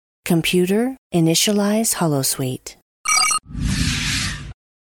Computer, initialize holosuite.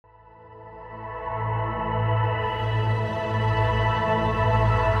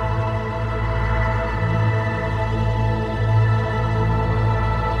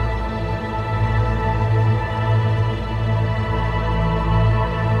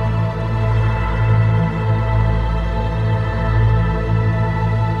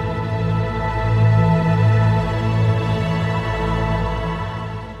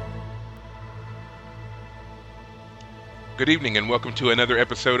 Good evening and welcome to another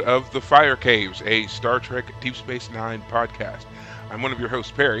episode of The Fire Caves, a Star Trek Deep Space Nine podcast. I'm one of your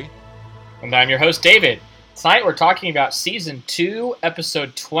hosts, Perry. And I'm your host, David. Tonight we're talking about Season 2,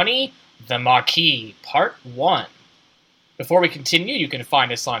 Episode 20, The Maquis, Part 1. Before we continue, you can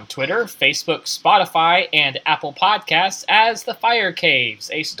find us on Twitter, Facebook, Spotify, and Apple Podcasts as The Fire Caves,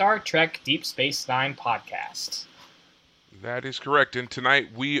 a Star Trek Deep Space Nine podcast. That is correct, and tonight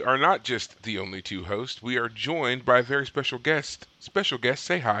we are not just the only two hosts. We are joined by a very special guest. Special guest,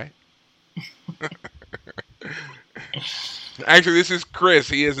 say hi. Actually, this is Kris.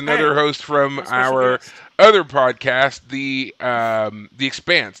 He is another host from our other podcast, the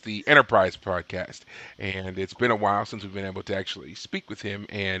Expanse, the Enterprise podcast. And it's been a while since we've been able to actually speak with him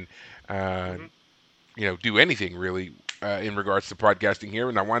and do anything really in regards to podcasting here.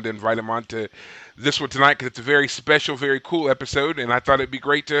 And I wanted to invite him on to this one tonight because it's a very special, very cool episode, and I thought it'd be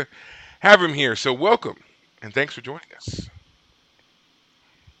great to have him here. So welcome, and thanks for joining us.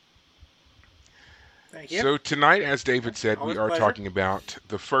 Thank you. So tonight, as David said, Always we are a pleasure. talking about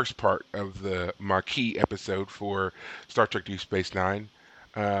the first part of the Maquis episode for Star Trek Deep Space Nine.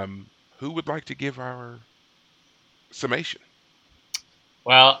 Who would like to give our summation?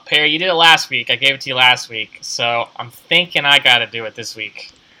 Well, Perry, you did it last week. I gave it to you last week, so I'm thinking I got to do it this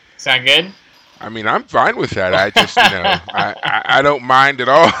week. Sound good? I mean, I'm fine with that. I just, I don't mind at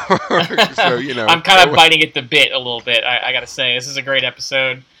all. So, I'm kind of biting at the bit a little bit, I got to say. This is a great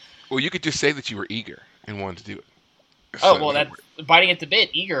episode. Well, you could just say that you were eager and wanted to do it. Oh, So, well, that's biting at the bit.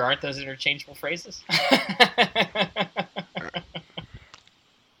 Eager, aren't those interchangeable phrases?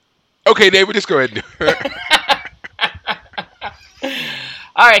 Okay, David, just go ahead and do it.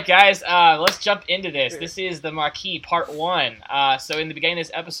 All right, guys, let's jump into this. This is the Maquis, Part 1. So in the beginning of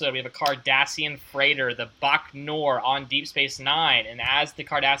this episode, we have a Cardassian freighter, the Bac-Nor, on Deep Space Nine. And as the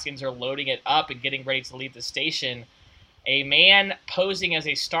Cardassians are loading it up and getting ready to leave the station, a man posing as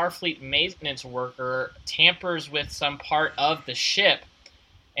a Starfleet maintenance worker tampers with some part of the ship.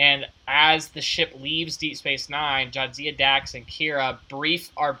 And as the ship leaves Deep Space Nine, Jadzia, Dax, and Kira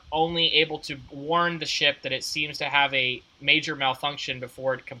are only able to warn the ship that it seems to have a major malfunction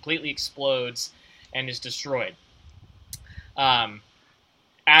before it completely explodes and is destroyed.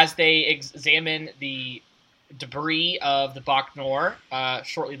 As they examine the debris of the Bac-Nor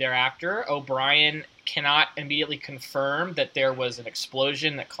shortly thereafter, O'Brien cannot immediately confirm that there was an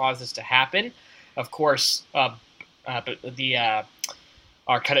explosion that caused this to happen. Of course, our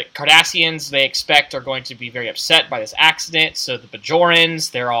Cardassians, they expect, are going to be very upset by this accident, so the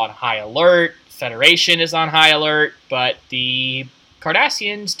Bajorans, they're on high alert, Federation is on high alert, but the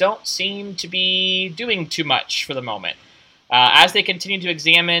Cardassians don't seem to be doing too much for the moment. As they continue to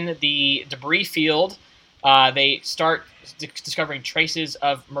examine the debris field, they start discovering traces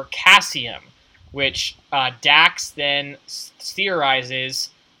of mercassium, which Dax then theorizes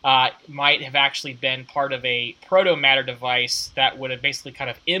might have actually been part of a proto-matter device that would have basically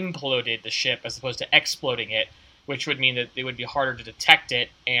kind of imploded the ship as opposed to exploding it, which would mean that it would be harder to detect it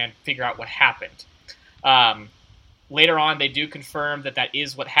and figure out what happened. Later on, they do confirm that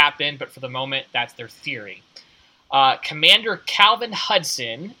is what happened, but for the moment, that's their theory. Commander Calvin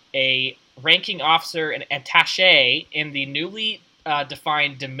Hudson, a ranking officer and attaché in the newly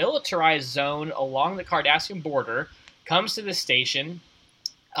defined demilitarized zone along the Cardassian border, comes to the station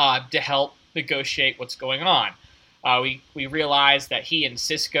to help negotiate what's going on. We realize that he and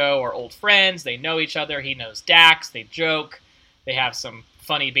Sisko are old friends. They know each other. He knows Dax. They joke. They have some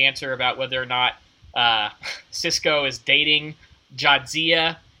funny banter about whether or not Sisko is dating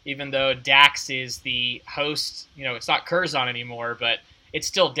Jadzia, even though Dax is the host. It's not Curzon anymore, but it's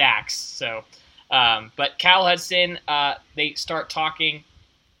still Dax. So, but Cal Hudson, they start talking,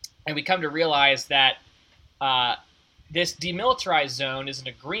 and we come to realize that this demilitarized zone is an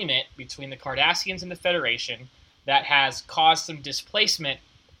agreement between the Cardassians and the Federation that has caused some displacement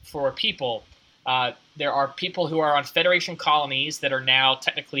for people. There are people who are on Federation colonies that are now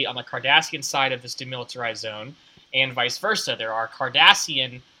technically on the Cardassian side of this demilitarized zone, and vice versa. There are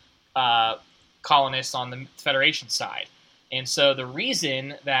Cardassian colonists on the Federation side. And so the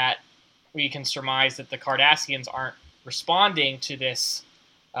reason that we can surmise that the Cardassians aren't responding to this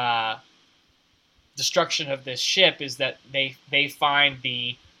destruction of this ship is that they find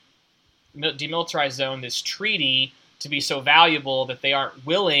the demilitarized zone, this treaty, to be so valuable that they aren't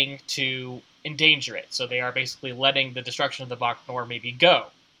willing to endanger it. So they are basically letting the destruction of the Bac Nor maybe go.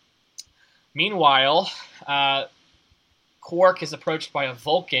 Meanwhile, Quark is approached by a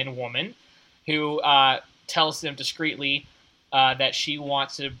Vulcan woman who tells them discreetly that she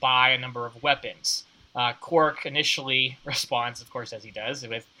wants to buy a number of weapons. Quark initially responds, of course, as he does,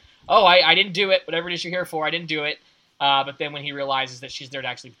 with, "Oh, I didn't do it. Whatever it is you're here for, I didn't do it." But then when he realizes that she's there to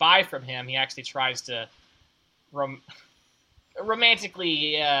actually buy from him, he actually tries to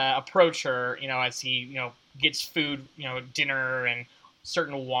romantically approach her, as he, gets food, dinner and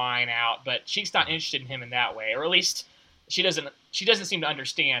certain wine out. But she's not interested in him in that way, or at least she doesn't seem to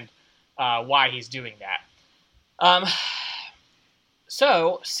understand why he's doing that.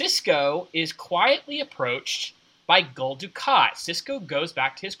 So Sisko is quietly approached by Gul Dukat. Sisko goes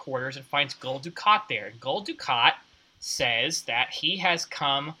back to his quarters and finds Gul Dukat there. Gul Dukat says that he has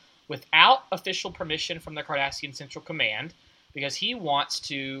come without official permission from the Cardassian Central Command because he wants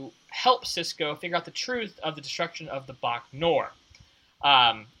to help Sisko figure out the truth of the destruction of the Bac Nor.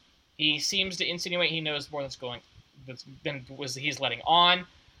 He seems to insinuate he knows more he's letting on.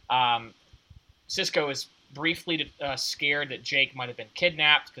 Sisko is briefly scared that Jake might have been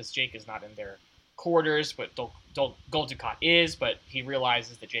kidnapped because Jake is not in their quarters, but Gul Dukat is, but he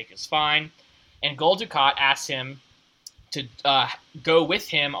realizes that Jake is fine. And Gul Dukat asks him to go with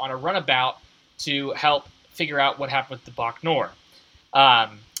him on a runabout to help figure out what happened with the Bac Nor.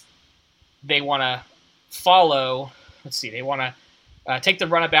 They want to follow, they want to take the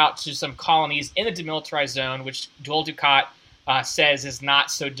runabout to some colonies in the demilitarized zone, which Gul Dukat says is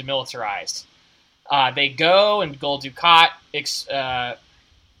not so demilitarized. They go, and Gul Dukat,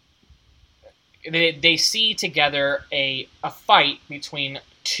 they see together a fight between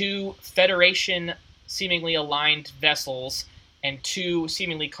two Federation seemingly aligned vessels and two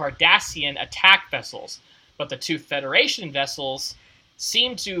seemingly Cardassian attack vessels. But the two Federation vessels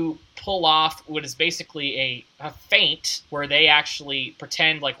seem to pull off what is basically a feint where they actually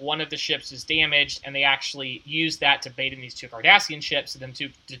pretend like one of the ships is damaged, and they actually use that to bait in these two Cardassian ships, and then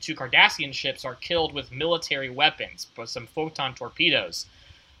the two Cardassian ships are killed with military weapons, with some photon torpedoes.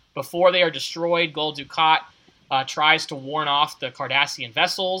 Before they are destroyed, Gul Dukat tries to warn off the Cardassian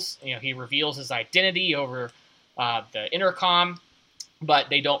vessels. He reveals his identity over the intercom, but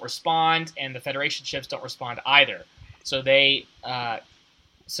they don't respond, and the Federation ships don't respond either. So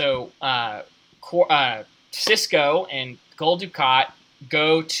Sisko and Gul Dukat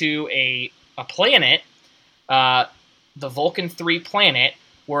go to a planet, the Vulcan 3 planet,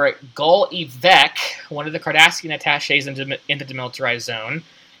 where Gul Evek, one of the Cardassian attaches in the demilitarized zone,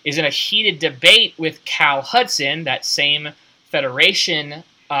 is in a heated debate with Cal Hudson, that same Federation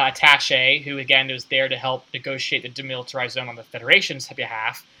attaché, who again was there to help negotiate the demilitarized zone on the Federation's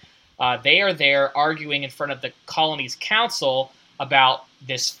behalf. They are there arguing in front of the colony's council about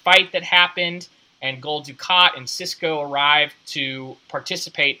this fight that happened, and Gul Dukat and Sisko arrive to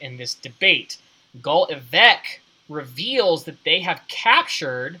participate in this debate. Gul Evek reveals that they have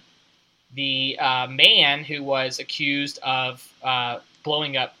captured the man who was accused of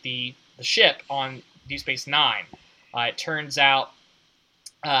blowing up the ship on Deep Space Nine. It turns out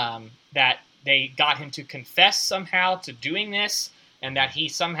that they got him to confess somehow to doing this, and that he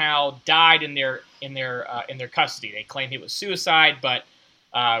somehow died in their custody. They claim it was suicide, but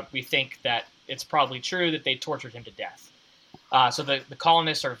we think that it's probably true that they tortured him to death. So the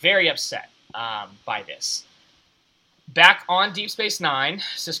colonists are very upset by this. Back on Deep Space Nine,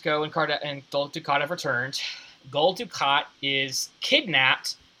 Sisko and Gul Dukat have returned. Gul Dukat is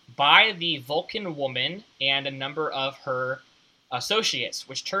kidnapped by the Vulcan woman and a number of her associates,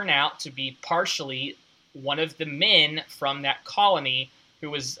 which turn out to be partially one of the men from that colony who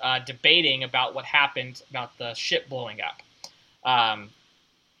was debating about what happened about the ship blowing up.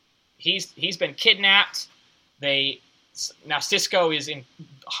 He's been kidnapped. Now Sisko is in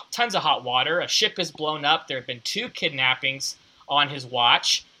tons of hot water. A ship is blown up. There have been 2 kidnappings on his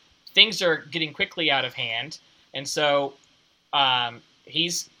watch. Things are getting quickly out of hand. And so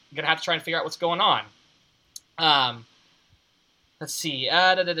he's going to have to try and figure out what's going on. Let's see.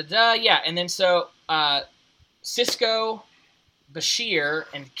 Yeah, and then so Sisko, Bashir,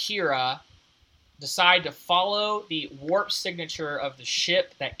 and Kira decide to follow the warp signature of the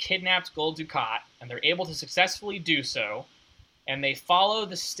ship that kidnapped Gul Dukat, and they're able to successfully do so. And they follow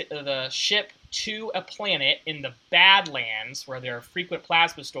the ship to a planet in the Badlands, where there are frequent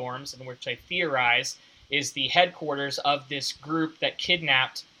plasma storms, and which I theorize is the headquarters of this group that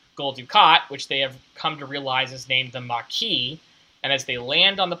kidnapped Gul Dukat, which they have come to realize is named the Maquis. And as they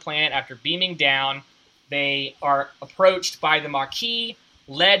land on the planet after beaming down, they are approached by the Maquis,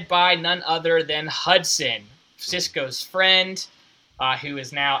 led by none other than Hudson, Sisko's friend, who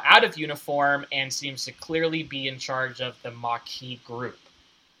is now out of uniform and seems to clearly be in charge of the Maquis group.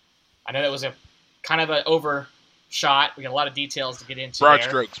 I know that was a kind of an overshot. We got a lot of details to get into. Broad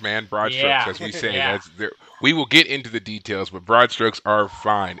strokes, man. Broad strokes, as we say. Yeah. We will get into the details, but broad strokes are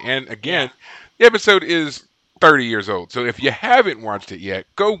fine. And again, the episode is 30 years old. So if you haven't watched it yet,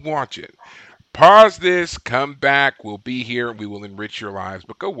 go watch it. Pause this, come back. We'll be here, and we will enrich your lives.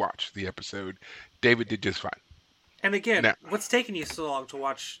 But go watch the episode. David did just fine. And again, what's taking you so long to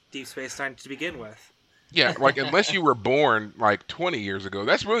watch Deep Space Nine to begin with? Yeah, like unless you were born like 20 years ago,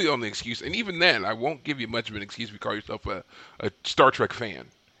 that's really the only excuse. And even then, I won't give you much of an excuse if you call yourself a Star Trek fan.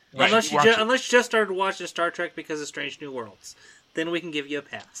 Right. Unless you just started watching Star Trek because of Strange New Worlds. Then we can give you a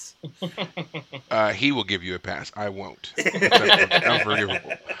pass. He will give you a pass. I won't. That's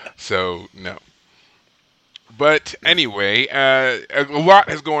unforgivable. So, no. But anyway, a lot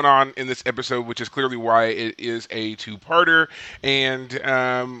has going on in this episode, which is clearly why it is a two-parter. And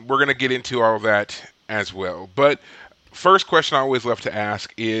we're going to get into all of that as well. But first question I always love to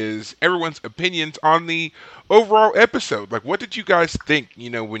ask is everyone's opinions on the overall episode. Like, what did you guys think,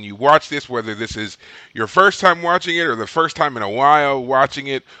 when you watch this, whether this is your first time watching it or the first time in a while watching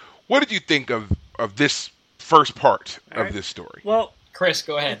it? What did you think of this first part of this story? Well, Kris,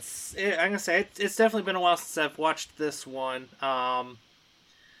 go ahead. I'm going to say it's definitely been a while since I've watched this one.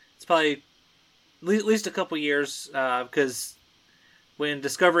 It's probably at least a couple years because when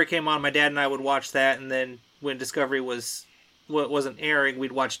Discovery came on, my dad and I would watch that, and then when Discovery wasn't airing,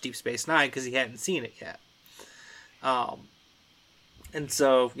 we'd watch Deep Space Nine because he hadn't seen it yet. And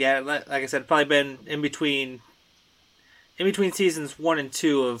so, like I said, probably been in between seasons 1 and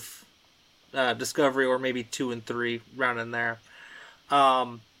 2 of Discovery, or maybe 2 and 3, round in there.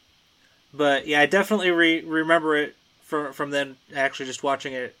 But yeah, I definitely remember it from then. Actually, just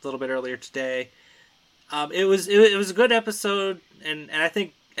watching it a little bit earlier today. It was a good episode, and I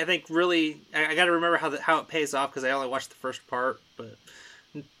think really I got to remember how it pays off because I only watched the first part. But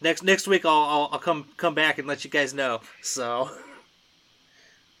next week I'll come back and let you guys know. So.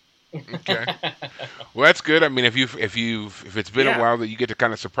 Okay. Well, that's good. I mean, if it's been a while, that you get to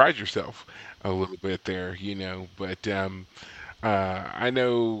kind of surprise yourself a little bit there, But I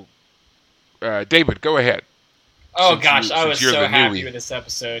know, David, go ahead. Oh gosh, I was so happy with this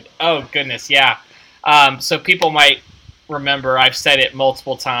episode. Oh goodness, yeah. So people might remember, I've said it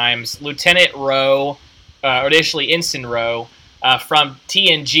multiple times. Lieutenant Rowe, or initially Ensign Rowe, from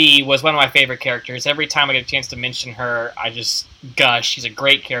TNG was one of my favorite characters. Every time I get a chance to mention her, I just gush. She's a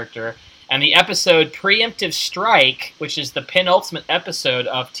great character. And the episode Preemptive Strike, which is the penultimate episode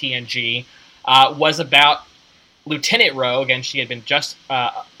of TNG, was about Lieutenant Rowe. Again, she had been just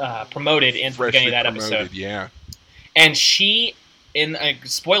promoted in the beginning of that episode. Yeah. And she,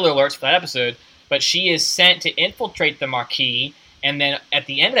 spoiler alerts for that episode, but she is sent to infiltrate the Maquis, and then at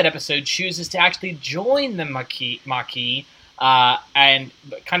the end of that episode chooses to actually join the Maquis and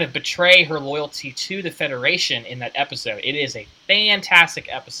kind of betray her loyalty to the Federation in that episode. It is a fantastic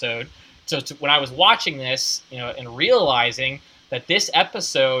episode. So when I was watching this, and realizing that this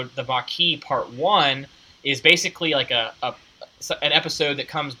episode, the Maquis Part 1, is basically like an episode that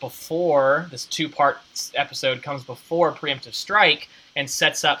comes before, this two-part episode comes before Preemptive Strike and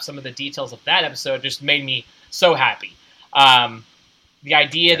sets up some of the details of that episode, just made me so happy. The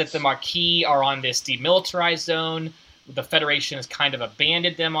idea that the Maquis are on this demilitarized zone, the Federation has kind of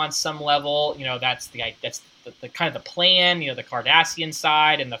abandoned them on some level. That's the kind of the plan. The Cardassian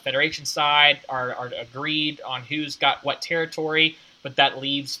side and the Federation side are agreed on who's got what territory, but that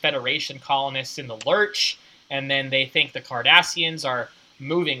leaves Federation colonists in the lurch. And then they think the Cardassians are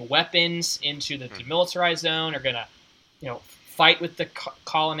moving weapons into the demilitarized zone, are going to, fight with the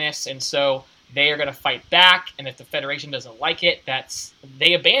colonists, and so they are going to fight back. And if the Federation doesn't like it,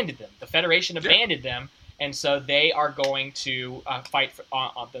 they abandoned them. The Federation abandoned them, and so they are going to fight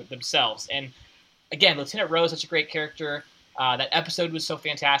on themselves. And again, Lieutenant Rowe is such a great character. That episode was so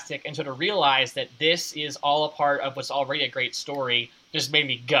fantastic, and so to realize that this is all a part of what's already a great story just made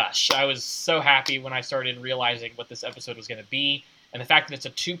me gush. I was so happy when I started realizing what this episode was going to be. And the fact that it's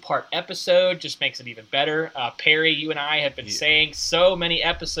a two-part episode just makes it even better. Perry, you and I have been saying so many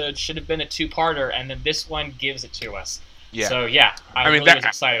episodes should have been a two-parter, and then this one gives it to us. Yeah. So, I really was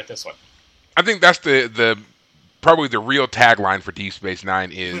excited with this one. I think that's the probably the real tagline for Deep Space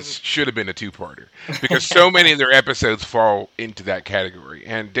Nine is should have been a two-parter. Because so many of their episodes fall into that category.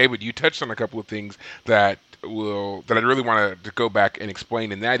 And, David, you touched on a couple of things that I really want to go back and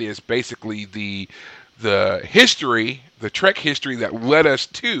explain, and that is basically the history, the Trek history that led us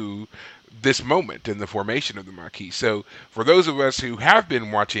to this moment in the formation of the Maquis. So for those of us who have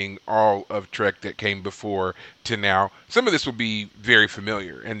been watching all of Trek that came before to now, some of this will be very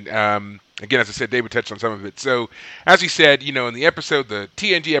familiar. And again, as I said, David touched on some of it. So as he said, in the episode, the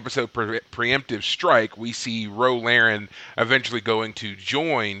TNG episode Preemptive Strike, we see Ro Laren eventually going to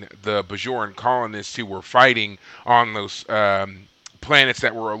join the Bajoran colonists who were fighting on those planets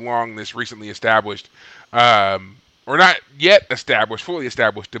that were along this recently established or not yet established, fully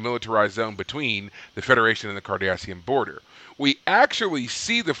established demilitarized zone between the Federation and the Cardassian border. We actually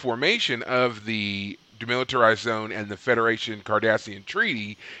see the formation of the demilitarized zone and the Federation-Cardassian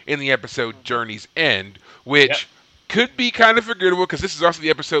treaty in the episode Journey's End, which could be kind of forgettable because this is also the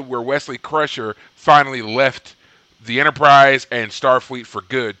episode where Wesley Crusher finally left the Enterprise and Starfleet for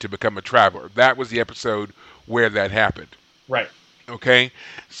good to become a traveler. That was the episode where that happened. Right. Okay?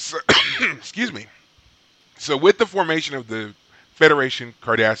 So, excuse me. So with the formation of the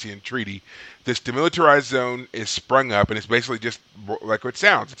Federation-Cardassian treaty, this demilitarized zone is sprung up, and it's basically just like what it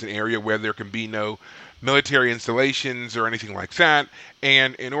sounds. It's an area where there can be no military installations or anything like that.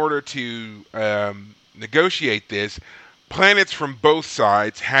 And in order to negotiate this, planets from both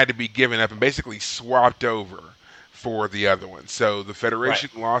sides had to be given up and basically swapped over for the other ones. So the Federation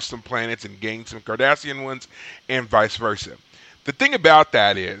lost some planets and gained some Cardassian ones, and vice versa. The thing about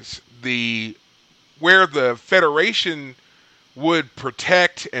that is where the Federation would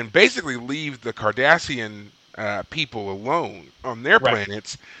protect and basically leave the Cardassian people alone on their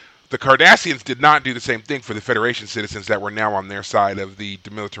planets, the Cardassians did not do the same thing for the Federation citizens that were now on their side of the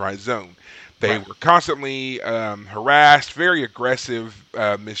demilitarized zone. They were constantly harassed, very aggressive,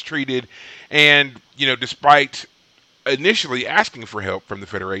 mistreated, and despite initially asking for help from the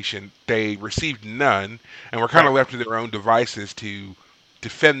Federation, they received none and were kind of left to their own devices to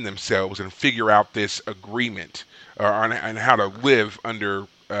defend themselves and figure out this agreement on how to live under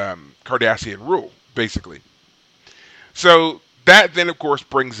Cardassian rule, basically. So that then, of course,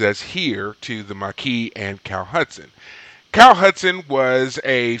 brings us here to the Maquis and Cal Hudson. Cal Hudson was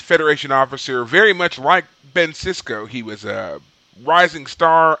a Federation officer very much like Ben Sisko. He was a rising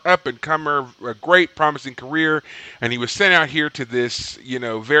star, up-and-comer, a great, promising career, and he was sent out here to this,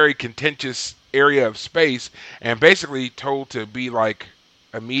 very contentious area of space and basically told to be like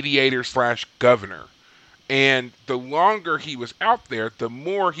a mediator / governor. And the longer he was out there, the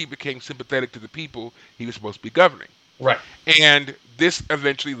more he became sympathetic to the people he was supposed to be governing. Right. And this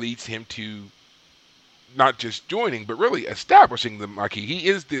eventually leads him to not just joining, but really establishing the Maquis. He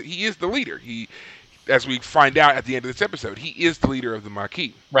is the leader. He, as we find out at the end of this episode, he is the leader of the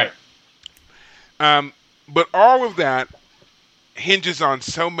Maquis. Right. But all of that hinges on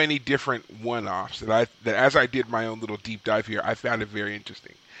so many different one-offs that as I did my own little deep dive here, I found it very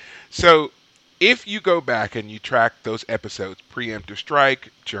interesting. So if you go back and you track those episodes, Preemptive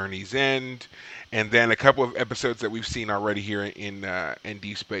Strike, Journey's End, and then a couple of episodes that we've seen already here in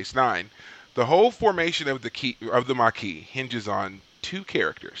Deep Space Nine, the whole formation of the Maquis hinges on two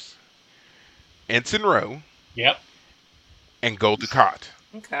characters: Ensign Ro, and Gul Dukat.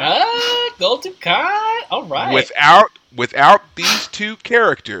 Okay. Gul Dukat. All right. Without these two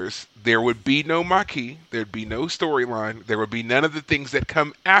characters, there would be no Maquis, there'd be no storyline, there would be none of the things that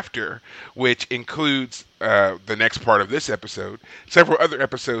come after, which includes the next part of this episode, several other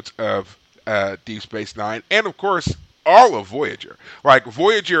episodes of Deep Space Nine, and of course, all of Voyager. Like,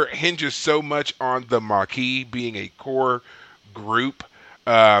 Voyager hinges so much on the Maquis being a core group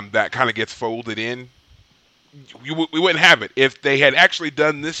that kind of gets folded in. We wouldn't have it. If they had actually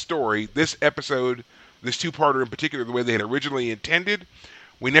done this story, this episode, this two-parter in particular, the way they had originally intended,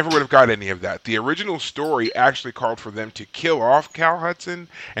 we never would have got any of that. The original story actually called for them to kill off Cal Hudson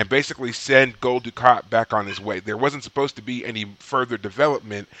and basically send Gul Dukat back on his way. There wasn't supposed to be any further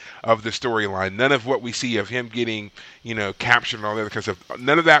development of the storyline. None of what we see of him getting, captured and all that, because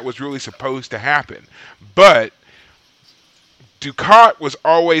none of that was really supposed to happen. But Dukat was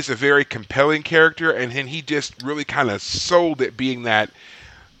always a very compelling character, and then he just really kind of sold it being that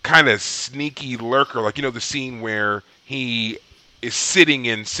kind of sneaky lurker, like, the scene where he is sitting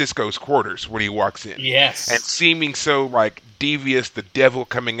in Sisko's quarters when he walks in. Yes. And seeming so, like, devious, the devil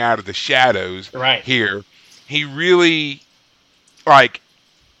coming out of the shadows here. He really, like,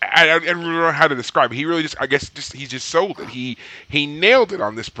 I don't know how to describe it. He really he just sold it. He nailed it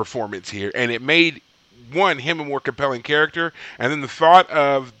on this performance here, and it made him a more compelling character, and then the thought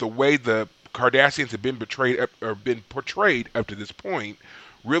of the way the Cardassians have been portrayed up to this point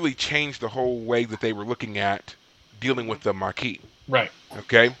really changed the whole way that they were looking at dealing with the Maquis. Right.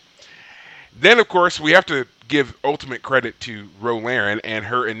 Okay. Then, of course, we have to give ultimate credit to Rolaren and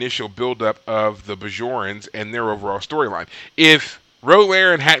her initial buildup of the Bajorans and their overall storyline. If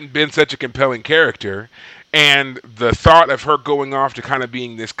Rolaren hadn't been such a compelling character, and the thought of her going off to kind of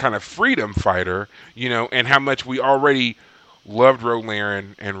being this kind of freedom fighter, and how much we already loved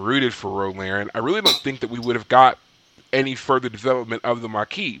Rolaren and rooted for Rolaren, I really don't think that we would have got any further development of the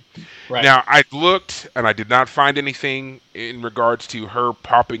Maquis. Right. Now, I looked and I did not find anything in regards to her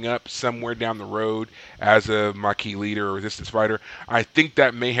popping up somewhere down the road as a Maquis leader or resistance fighter. I think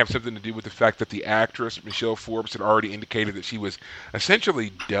that may have something to do with the fact that the actress, Michelle Forbes, had already indicated that she was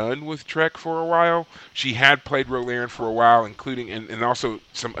essentially done with Trek for a while. She had played Rolaren for a while, including and also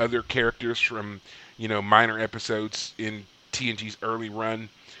some other characters from, minor episodes in TNG's early run.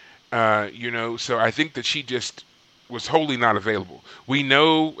 So I think that she just was wholly not available. We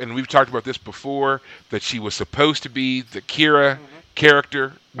know, and we've talked about this before, that she was supposed to be the Kira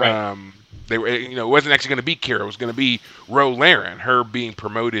character. Right. It wasn't actually going to be Kira. It was going to be Rolaren, her being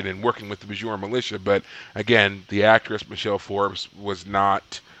promoted and working with the Bajoran militia. But again, the actress Michelle Forbes was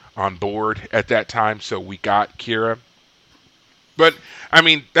not on board at that time, so we got Kira. But I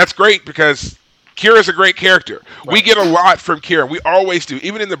mean, that's great because Kira's a great character. Right. We get a lot from Kira. We always do.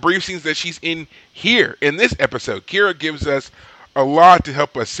 Even in the brief scenes that she's in here, in this episode, Kira gives us a lot to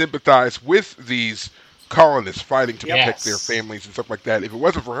help us sympathize with these colonists fighting to protect their families and stuff like that. If it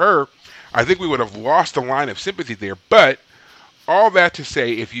wasn't for her, I think we would have lost a line of sympathy there. But all that to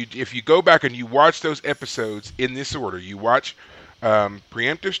say, if you go back and you watch those episodes in this order, you watch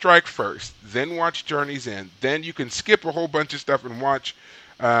Preemptive Strike first, then watch Journey's End, then you can skip a whole bunch of stuff and watch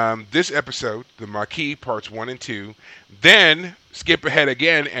this episode, the Maquis parts 1 and 2, then skip ahead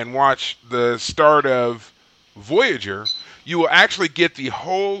again and watch the start of Voyager, you will actually get the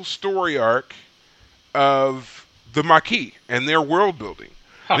whole story arc of the Maquis and their world building.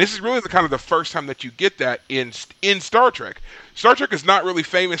 Huh. And this is really the first time that you get that in Star Trek. Star Trek is not really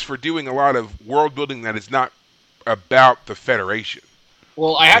famous for doing a lot of world building that is not about the Federation.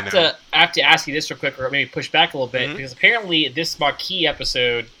 Well, I have to ask you this real quick, or maybe push back a little bit, because apparently this Maquis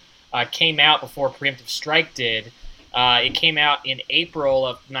episode came out before Preemptive Strike did. It came out in April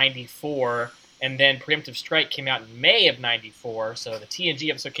of '94, and then Preemptive Strike came out in May of '94. So the TNG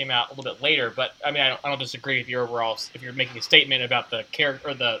episode came out a little bit later. But I mean, I don't disagree with your overall. If you're making a statement about the character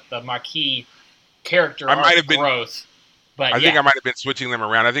or the Maquis character growth. But I think I might have been switching them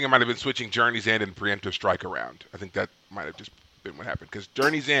around. I think I might have been switching Journey's End and Preemptive Strike around. I think that might have just been what happened, because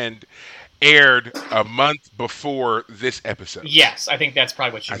Journey's End aired a month before this episode. Yes, I think that's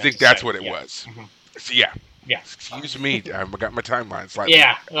probably what you meant. I think that's what it was. Mm-hmm. So yeah. Excuse me, I've got my timeline slightly.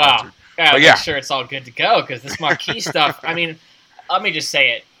 Make sure it's all good to go, because this Maquis stuff. I mean, let me just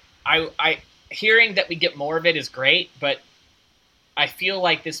say it. I hearing that we get more of it is great, but I feel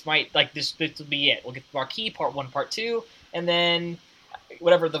like this will be it. We'll get the Maquis part 1, part 2, and then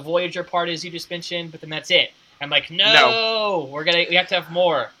whatever the Voyager part is you just mentioned, but then that's it. I'm like, no. We have to have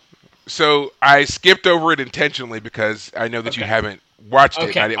more. So I skipped over it intentionally because I know that you haven't watched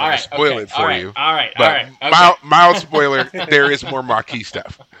it. And I didn't want to spoil it for you. All right. Mild spoiler, there is more Maquis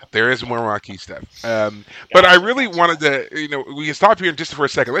stuff. But I really wanted to, we can stop here just for a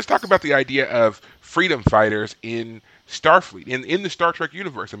second. Let's talk about the idea of freedom fighters in Starfleet, in the Star Trek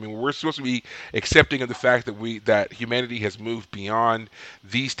universe. I mean, we're supposed to be accepting of the fact that humanity has moved beyond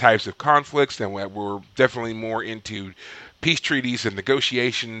these types of conflicts, and we're definitely more into peace treaties and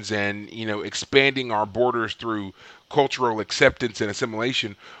negotiations and, expanding our borders through cultural acceptance and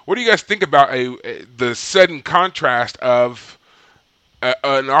assimilation. What do you guys think about the sudden contrast of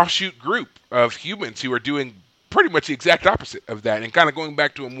an offshoot group of humans who are doing pretty much the exact opposite of that and kind of going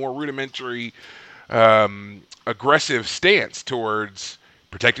back to a more rudimentary aggressive stance towards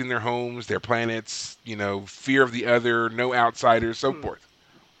protecting their homes, their planets, fear of the other, no outsiders, so forth?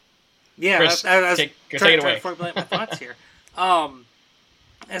 Yeah, Kris, I was take trying it away. to formulate my thoughts here.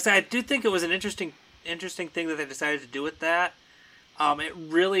 I do think it was an interesting thing that they decided to do with that. It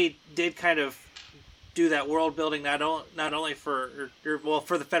really did kind of do that world building, not only for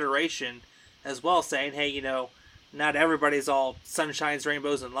the Federation as well, saying, hey, not everybody's all sunshines,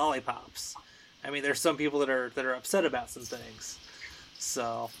 rainbows, and lollipops. I mean, there's some people that are upset about some things.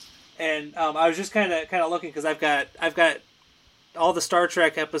 So, and I was just kind of looking, because I've got all the Star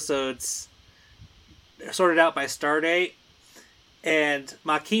Trek episodes sorted out by star date, and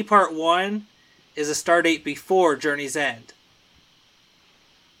Maquis Part 1 is a star date before Journey's End.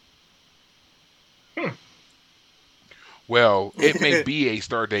 Well, it may be a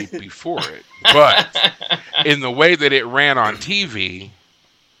star date before it, but in the way that it ran on TV,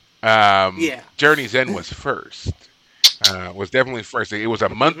 Journey's End was first. was definitely first. It was a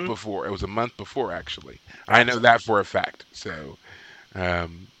month Mhm. before. It was a month before, actually. I know that for a fact. So,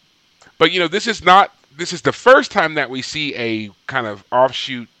 um, but this is not. This is the first time that we see a kind of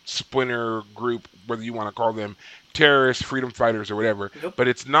offshoot splinter group, whether you want to call them terrorists, freedom fighters, or whatever. Nope. But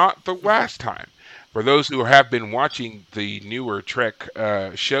it's not the last time. For those who have been watching the newer Trek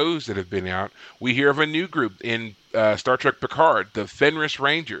shows that have been out, we hear of a new group in Star Trek Picard, the Fenris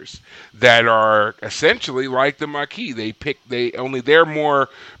Rangers, that are essentially like the Maquis. They're more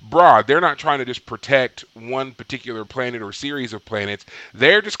broad. They're not trying to just protect one particular planet or series of planets.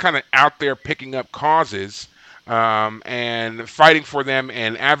 They're just kind of out there picking up causes and fighting for them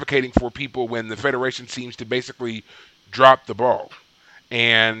and advocating for people when the Federation seems to basically drop the ball.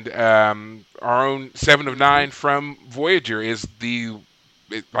 And our own Seven of Nine from Voyager is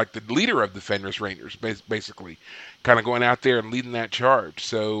like the leader of the Fenris Rangers, basically, kind of going out there and leading that charge.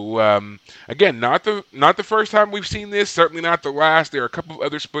 So again, not the first time we've seen this. Certainly not the last. There are a couple of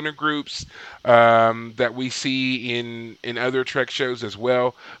other splinter groups that we see in other Trek shows as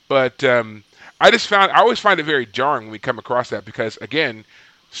well. But I always find it very jarring when we come across that because again,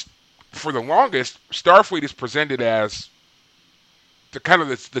 for the longest, Starfleet is presented as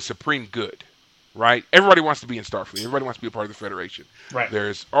the supreme good, right? Everybody wants to be in Starfleet. Everybody wants to be a part of the Federation. Right.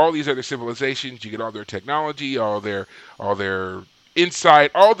 There's all these other civilizations. You get all their technology, all their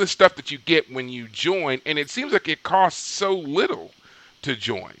insight, all the stuff that you get when you join, and it seems like it costs so little to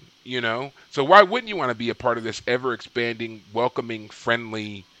join. So why wouldn't you want to be a part of this ever expanding, welcoming,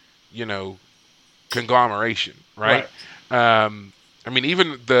 friendly, conglomeration, right? I mean,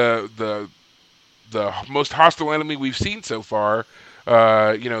 even the most hostile enemy we've seen so far.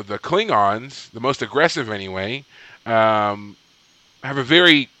 The Klingons, the most aggressive anyway, have a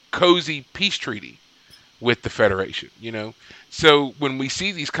very cozy peace treaty with the Federation, So when we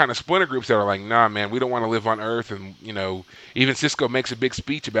see these kind of splinter groups that are like, nah, man, we don't want to live on Earth, and, even Sisko makes a big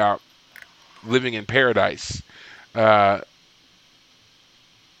speech about living in paradise.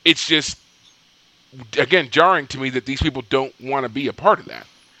 It's just, again, jarring to me that these people don't want to be a part of that.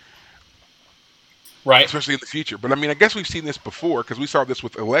 Right. Especially in the future. But I mean, I guess we've seen this before because we saw this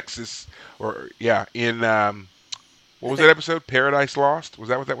with Alexis, in what was that episode? Paradise Lost? Was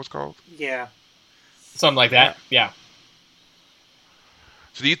that what that was called? Yeah. Something like that. Yeah.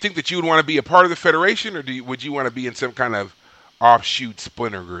 So do you think that you would want to be a part of the Federation, or would you want to be in some kind of offshoot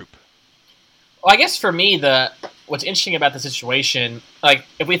splinter group? Well, I guess for me, what's interesting about the situation, like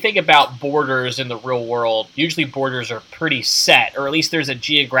if we think about borders in the real world, usually borders are pretty set, or at least there's a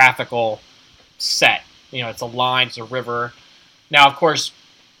geographical set. It's a line, it's a river. Now, of course,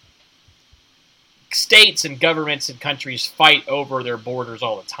 states and governments and countries fight over their borders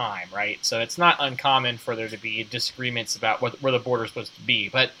all the time, right? So it's not uncommon for there to be disagreements about where the border is supposed to be.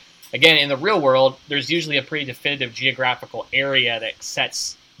 But again, in the real world, there's usually a pretty definitive geographical area that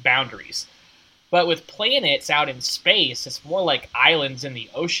sets boundaries. But with planets out in space, it's more like islands in the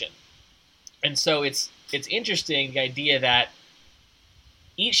ocean. And so it's interesting, the idea that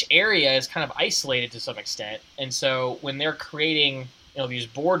each area is kind of isolated to some extent. And so when they're creating, these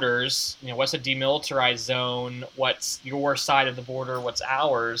borders, what's a demilitarized zone, what's your side of the border, what's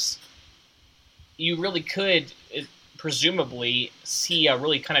ours, you really could presumably see a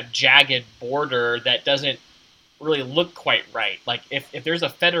really kind of jagged border that doesn't really look quite right. Like if there's a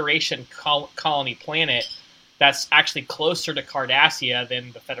Federation colony planet that's actually closer to Cardassia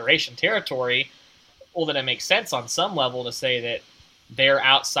than the Federation territory, well, then it makes sense on some level to say that they're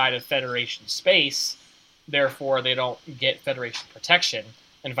outside of Federation space, therefore they don't get Federation protection,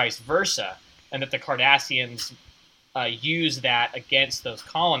 and vice versa, and that the Cardassians use that against those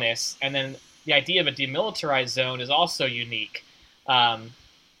colonists. And then the idea of a demilitarized zone is also unique.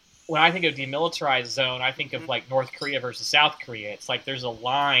 When I think of demilitarized zone, I think of like North Korea versus South Korea. It's like there's a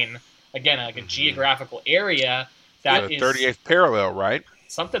line, again, like a geographical area that is 38th parallel, right?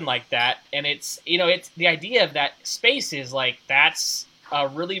 Something like that. And it's the idea of that space is like, that's a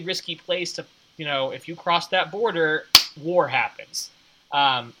really risky place to, if you cross that border, war happens.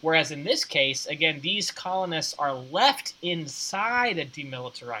 Whereas in this case, again, these colonists are left inside a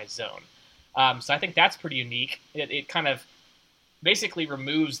demilitarized zone. So I think that's pretty unique. It kind of basically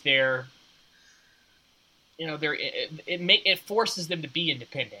removes their, it forces them to be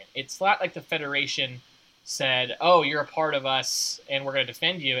independent. It's not like the Federation said, oh, you're a part of us and we're going to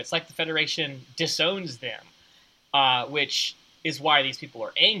defend you. It's like the Federation disowns them, which is why these people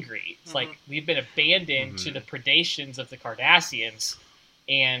are angry. It's like we've been abandoned to the predations of the Cardassians,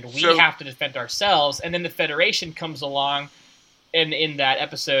 and we have to defend ourselves. And then the Federation comes along, and in that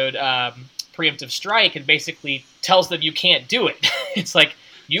episode, Preemptive Strike, and basically tells them you can't do it. It's like,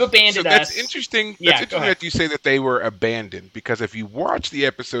 You abandoned us. That's interesting. Yeah, That's interesting that you say that they were abandoned, because if you watch the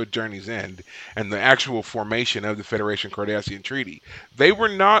episode Journey's End and the actual formation of the Federation-Cardassian Treaty, they were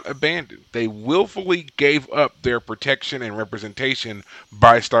not abandoned. They willfully gave up their protection and representation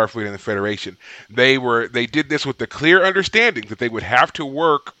by Starfleet and the Federation. They did this with the clear understanding that they would have to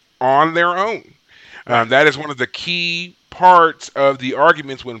work on their own. That is one of the key parts of the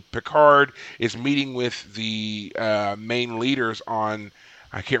arguments when Picard is meeting with the main leaders on,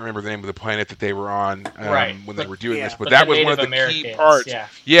 I can't remember the name of the planet that they were on when they were doing this, but that was one of the key parts. Yeah.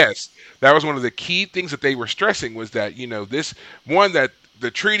 Yes, that was one of the key things that they were stressing, was that, that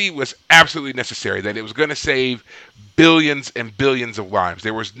the treaty was absolutely necessary, that it was going to save billions and billions of lives.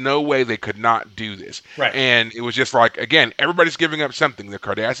 There was no way they could not do this. Right. And it was just like, again, everybody's giving up something. The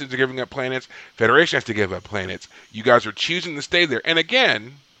Cardassians are giving up planets. Federation has to give up planets. You guys are choosing to stay there. And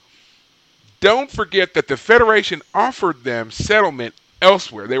again, don't forget that the Federation offered them settlement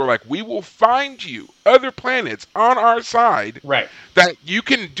elsewhere. They were like, we will find you other planets on our side, right, that you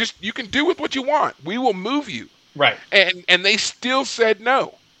can do with what you want. We will move you. Right. And they still said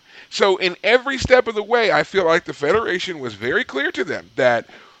no. So in every step of the way, I feel like the Federation was very clear to them that,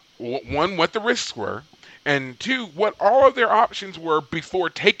 one, what the risks were, and two, what all of their options were before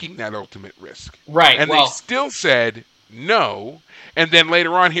taking that ultimate risk. Right. And they still said no. And then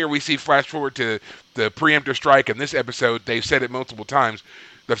later on here, we see, flash forward to the preemptor strike in this episode, they've said it multiple times,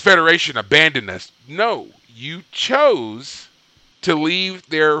 the Federation abandoned us. No, you chose to leave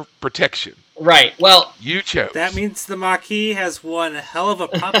their protection. Right. Well, you chose. That means the Maquis has one hell of a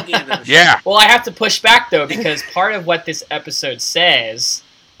propaganda machine. Yeah. Well, I have to push back, though, because part of what this episode says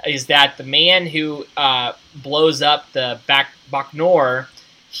is that the man who blows up the Baknor,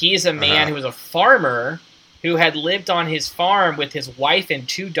 he's a man who was a farmer who had lived on his farm with his wife and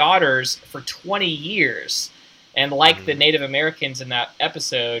 2 daughters for 20 years. And like the Native Americans in that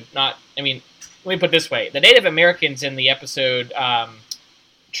episode, let me put it this way. The Native Americans in the episode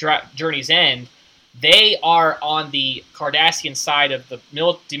Journey's End, they are on the Cardassian side of the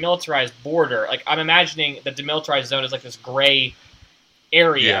demilitarized border. Like, I'm imagining the demilitarized zone is like this gray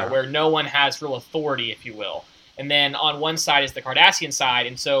area where no one has real authority, if you will. And then on one side is the Cardassian side,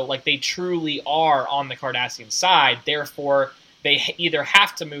 and so like they truly are on the Cardassian side. Therefore, they either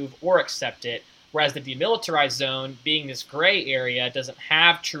have to move or accept it. Whereas the demilitarized zone, being this gray area, doesn't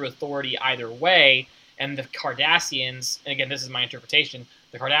have true authority either way. And the Cardassians, and again, this is my interpretation,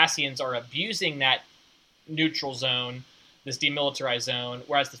 the Cardassians are abusing that neutral zone, this demilitarized zone,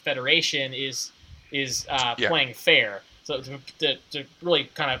 whereas the Federation is playing fair. So to really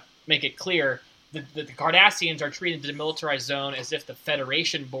kind of make it clear, the Cardassians are treating the demilitarized zone as if the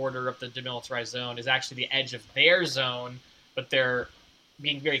Federation border of the demilitarized zone is actually the edge of their zone, but they're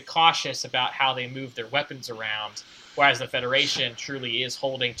being very cautious about how they move their weapons around, whereas the Federation truly is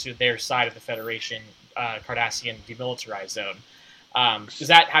holding to their side of the Federation Cardassian demilitarized zone. Is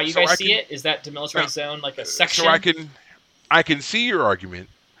that how you guys see it? Is that demilitarized zone like a section? So I can see your argument,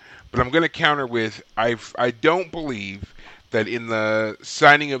 but I'm going to counter with I don't believe that in the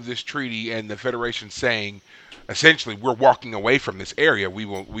signing of this treaty and the Federation saying, essentially, we're walking away from this area. We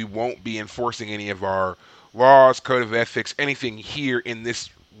won't be enforcing any of our laws, code of ethics, anything here in this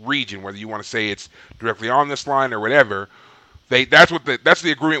region, whether you want to say it's directly on this line or whatever. That's what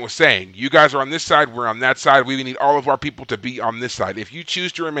the agreement was saying. You guys are on this side, we're on that side. We need all of our people to be on this side. If you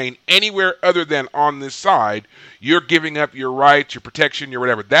choose to remain anywhere other than on this side, you're giving up your rights, your protection, your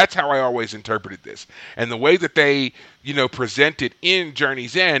whatever. That's how I always interpreted this. And the way that they, present it in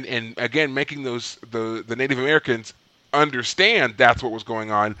Journey's End, and again making the Native Americans understand that's what was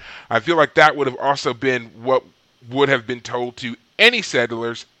going on, I feel like that would have also been what would have been told to any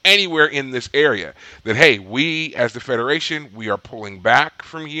settlers anywhere in this area, that, hey, we as the Federation, we are pulling back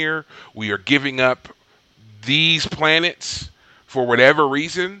from here. We are giving up these planets for whatever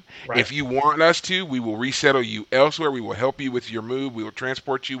reason. Right. If you want us to, we will resettle you elsewhere. We will help you with your move. We will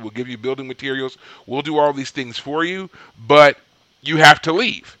transport you. We'll give you building materials. We'll do all these things for you, but you have to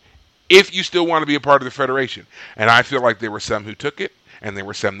leave if you still want to be a part of the Federation. And I feel like there were some who took it, and there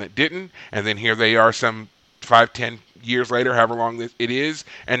were some that didn't. And then here they are some 5, 10 years later, however long it is,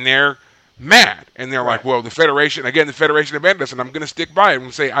 and they're mad. And they're like, well, the Federation abandoned us, and I'm going to stick by it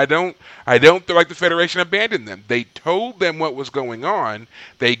and say, I don't feel like the Federation abandoned them. They told them what was going on.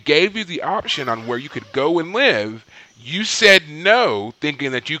 They gave you the option on where you could go and live. You said no,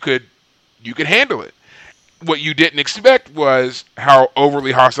 thinking that you could handle it. What you didn't expect was how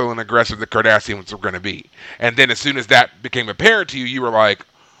overly hostile and aggressive the Cardassians were going to be. And then as soon as that became apparent to you, you were like,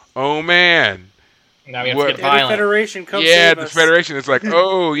 oh, man. Now we have to get violent. The Federation comes the Federation is like,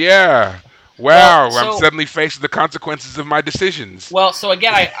 oh, yeah. Wow, Well, so- I'm suddenly faced with the consequences of my decisions. Well, so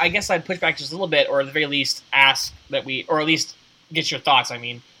again, I guess I'd push back just a little bit, or at the very least ask that we, or at least get your thoughts. I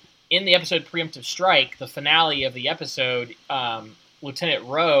mean, in the episode Preemptive Strike, the finale of the episode, Lieutenant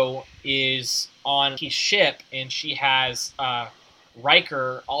Rowe is on his ship, and she has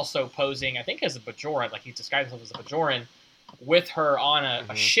Riker also posing, I think, as a Bajoran, like he's disguised himself as a Bajoran, with her on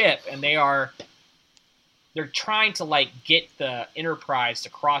a ship, and they're trying to like get the Enterprise to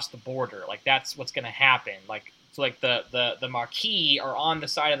cross the border. Like that's what's going to happen. Like so, like the Maquis are on the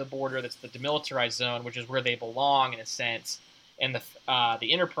side of the border that's the demilitarized zone, which is where they belong in a sense, and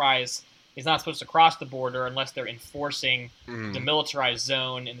the Enterprise is not supposed to cross the border unless they're enforcing the demilitarized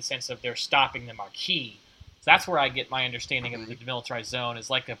zone in the sense of they're stopping the Maquis. So that's where I get my understanding of the demilitarized zone is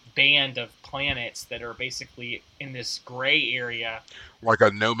like a band of planets that are basically in this gray area. Like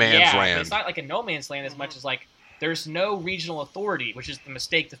a no man's land. It's not like a no man's land as much as like there's no regional authority, which is the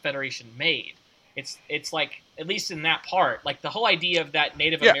mistake the Federation made. It's like, at least in that part, like the whole idea of that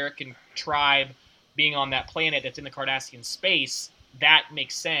Native American tribe being on that planet that's in the Cardassian space, that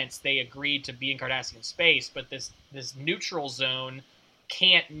makes sense. They agreed to be in Cardassian space, but this neutral zone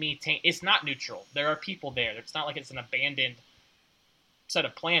can't maintain. It's not neutral. There are people there. It's not like it's an abandoned set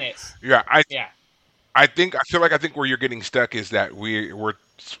of planets. I feel like where you're getting stuck is that we're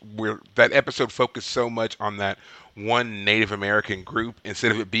that episode focused so much on that one Native American group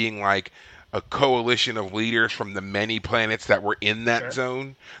instead of it being like a coalition of leaders from the many planets that were in that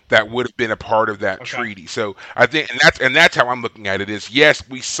zone that would have been a part of that treaty. So I think, and that's how I'm looking at it is, yes,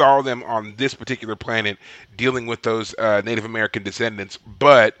 we saw them on this particular planet dealing with those Native American descendants,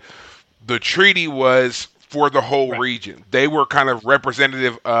 but the treaty was for the whole region. They were kind of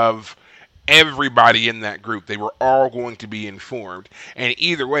representative of everybody in that group. They were all going to be informed. And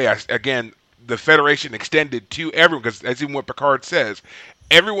either way, again, the Federation extended to everyone, because as even what Picard says,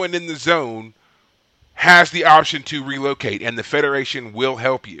 everyone in the zone has the option to relocate, and the Federation will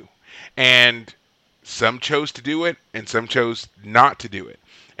help you. And some chose to do it, and some chose not to do it.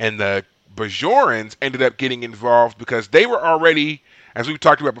 And the Bajorans ended up getting involved because they were already, as we've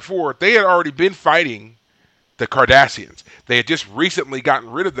talked about before, they had already been fighting the Cardassians. They had just recently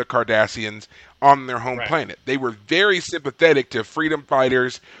gotten rid of the Cardassians on their home planet. They were very sympathetic to freedom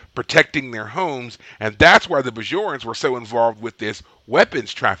fighters protecting their homes, and that's why the Bajorans were so involved with this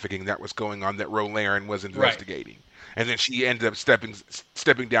weapons trafficking that was going on that Rolaren was investigating. And then she ended up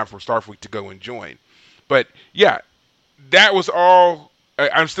stepping down from Starfleet to go and join. But yeah, that was all.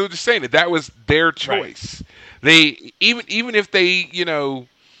 I'm still just saying that was their choice. They even if they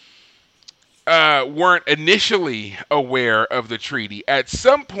weren't initially aware of the treaty, at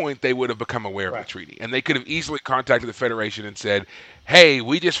some point they would have become aware of the treaty, and they could have easily contacted the Federation and said, "Hey,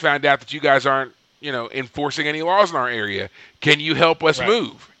 we just found out that you guys aren't, enforcing any laws in our area. Can you help us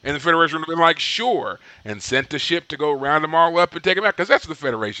move?" And the Federation would have been like, "Sure," and sent a ship to go round them all up and take them out, because that's what the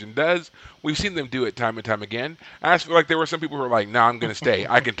Federation does. We've seen them do it time and time again. I just feel like there were some people who were like, "No, I'm going to stay.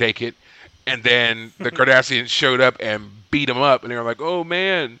 I can take it." And then the Cardassians showed up and beat them up, and they were like, "Oh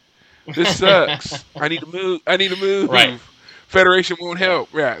man, this sucks. I need to move. Right. Federation won't help."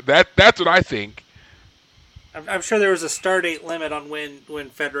 Yeah, that's what I think. I'm sure there was a stardate limit on when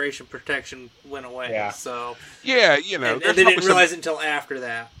Federation protection went away. Yeah. So yeah, and they didn't realize it until after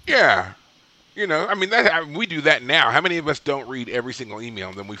that. Yeah. We do that now. How many of us don't read every single email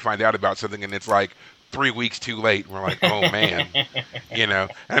and then we find out about something and it's like 3 weeks too late and we're like, oh man. Now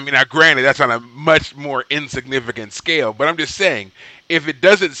granted that's on a much more insignificant scale, but I'm just saying, if it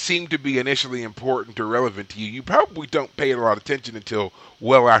doesn't seem to be initially important or relevant to you, you probably don't pay it a lot of attention until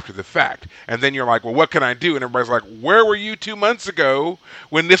well after the fact. And then you're like, well, what can I do? And everybody's like, where were you 2 months ago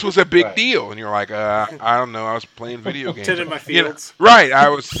when this was a big deal? And you're like, I don't know. I was playing video games. Tending my fields. Right. I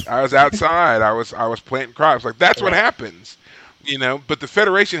was outside. I was planting crops. Like, that's what happens. But the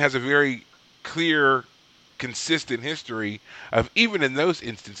Federation has a very clear, consistent history of, even in those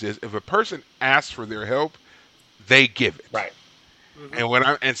instances, if a person asks for their help, they give it. Right.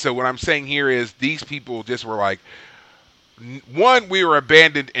 And so what I'm saying here is these people just were like, one, we were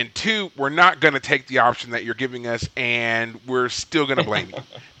abandoned, and two, we're not going to take the option that you're giving us, and we're still going to blame you.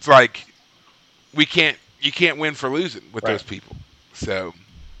 It's like you can't win for losing with those people. So,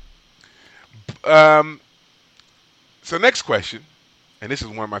 so next question, and this is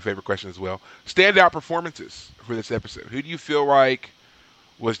one of my favorite questions as well. Standout performances for this episode. Who do you feel like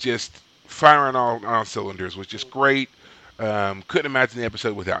was just firing on cylinders? Was just great. Couldn't imagine the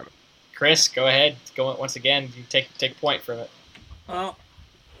episode without him. Kris, go ahead. Go once again. You take point from it. Well,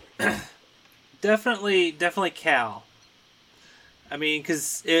 definitely Cal. I mean,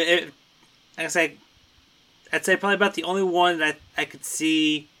 because I'd say probably about the only one that I could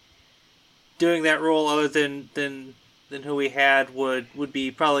see doing that role other than who we had would be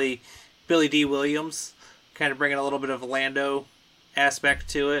probably Billy D. Williams, kind of bringing a little bit of a Lando aspect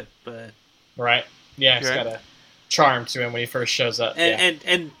to it, but right, yeah, he's got a charm to him when he first shows up.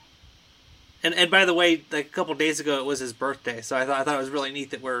 And by the way, like a couple days ago, it was his birthday, so I thought it was really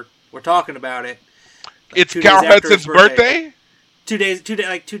neat that we're talking about it. Like it's Cal Hudson's birthday.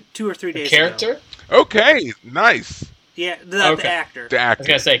 2 or 3 days. Character. Ago. Okay, nice. Yeah, the actor. The actor. I was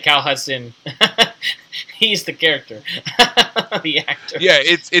gonna say Cal Hudson. He's the character. The actor. Yeah,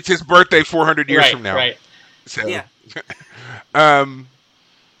 it's his birthday 400 years from now. Right. So, yeah.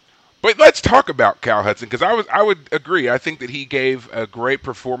 But let's talk about Cal Hudson, because I would agree. I think that he gave a great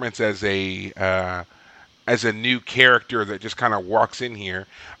performance as a new character that just kind of walks in here.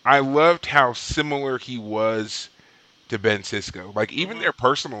 I loved how similar he was to Ben Sisko. Like, even their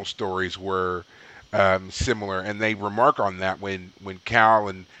personal stories were similar, and they remark on that when Cal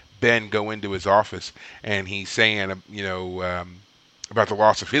and Ben go into his office, and he's saying, about the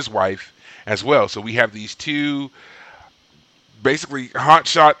loss of his wife as well. So we have these two basically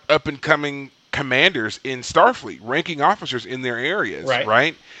hotshot, up-and-coming commanders in Starfleet, ranking officers in their areas,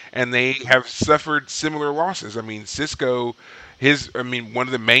 right? And they have suffered similar losses. I mean, Sisko, one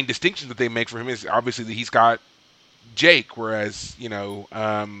of the main distinctions that they make for him is obviously that he's got Jake, whereas,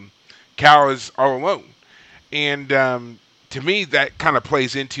 Cal is all alone. And to me, that kind of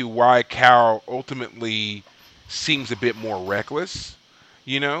plays into why Cal ultimately seems a bit more reckless,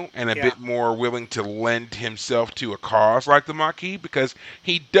 and a bit more willing to lend himself to a cause like the Maquis, because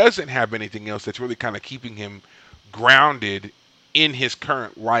he doesn't have anything else that's really kind of keeping him grounded in his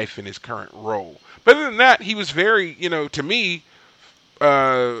current life and his current role. But other than that, he was very, to me,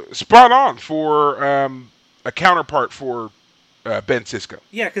 spot on for a counterpart for Ben Sisko.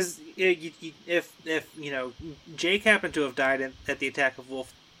 Yeah, because if Jake happened to have died at the attack of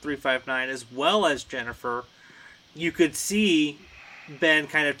Wolf 359 as well as Jennifer, you could see Ben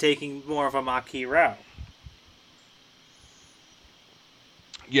kind of taking more of a Maquis route.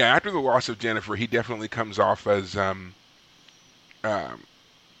 Yeah, after the loss of Jennifer, he definitely comes off as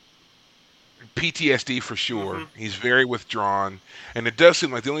PTSD for sure. Mm-hmm. He's very withdrawn, and it does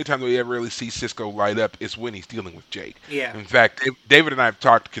seem like the only time that we ever really see Sisko light up is when he's dealing with Jake. Yeah. In fact, David and I have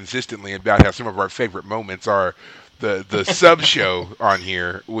talked consistently about how some of our favorite moments are the sub show on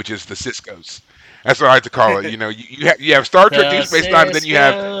here, which is the Siskos. That's what I like to call it. You have Star Trek Deep Space Nine, and then you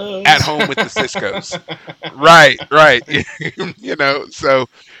have At Home with the Siskos. Right. So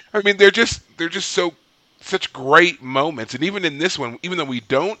I mean, they're just such great moments. And even in this one, even though we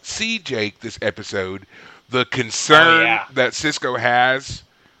don't see Jake this episode, the concern that Sisko has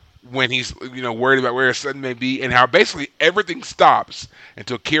when he's worried about where his son may be, and how basically everything stops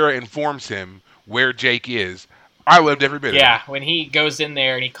until Kira informs him where Jake is. I loved every bit of it. Yeah, when he goes in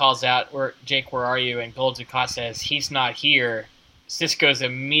there and he calls out, Jake, where are you? And Gul Dukat says, he's not here. Sisko's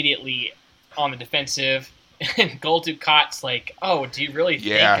immediately on the defensive. And Gul Dukat's like, oh, do you really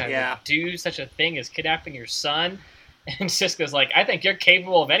think I would do such a thing as kidnapping your son? And Sisko's like, I think you're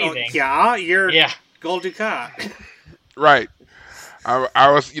capable of anything. You're Gul Dukat. Right. I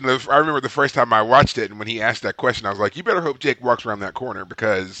was, I remember the first time I watched it, and when he asked that question, I was like, you better hope Jake walks around that corner,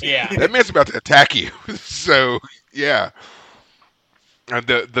 because that man's about to attack you. So, yeah.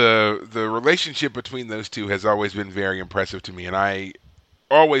 The relationship between those two has always been very impressive to me, and I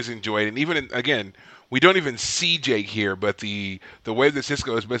always enjoyed it. And even, again, we don't even see Jake here, but the way that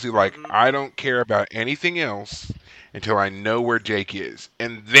Sisko is basically like, I don't care about anything else until I know where Jake is.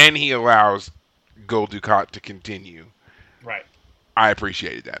 And then he allows Gul Dukat to continue. Right. I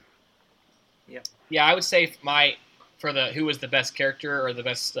appreciated that. Yeah, I would say who was the best character, or the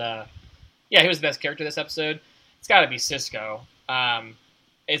best who was the best character this episode? It's got to be Sisko.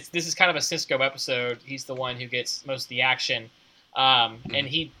 This is kind of a Sisko episode. He's the one who gets most of the action, and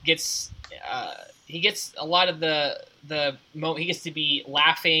he gets a lot of he gets to be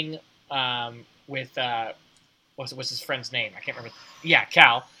laughing with what's his friend's name? I can't remember. Yeah,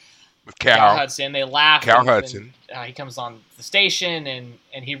 Cal. With Cal Hudson, they laugh. Cal Hudson. He comes on the station,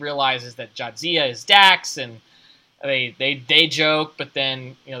 and he realizes that Jadzia is Dax, and they joke, but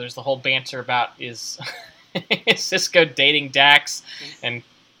then there's the whole banter about is Sisko dating Dax, and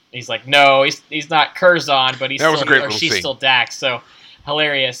he's like, no, he's not Curzon, but she's still Dax. So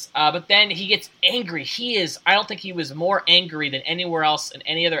hilarious. But then he gets angry. I don't think he was more angry than anywhere else in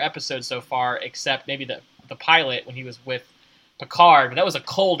any other episode so far, except maybe the pilot when he was with Picard, but that was a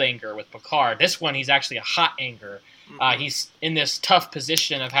cold anger with Picard. This one, he's actually a hot anger. He's in this tough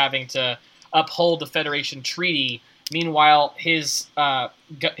position of having to uphold the Federation treaty. Meanwhile, his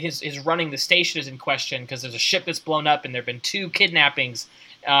running the station is in question because there's a ship that's blown up, and there have been 2 kidnappings,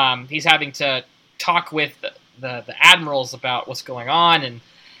 He's having to talk with the admirals about what's going on,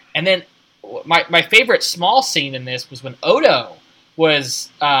 and then my favorite small scene in this was when Odo was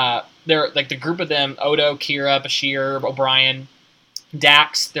there, like the group of them, Odo, Kira, Bashir, O'Brien,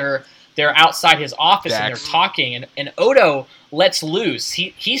 Dax, they're outside his office and they're talking, and Odo lets loose.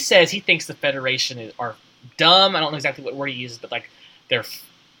 He says he thinks the Federation are dumb. I don't know exactly what word he uses, but like they're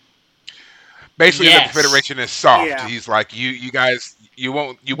basically that the Federation is soft. Yeah. He's like, you guys, you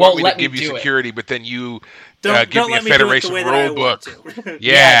want me to give you security, but then you give me a Federation rule book.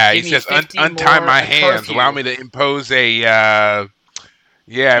 Yeah, he says untie my hands, allow me to impose a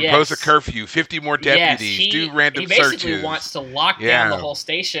impose a curfew, 50 more deputies, do random searches. He basically wants to lock down the whole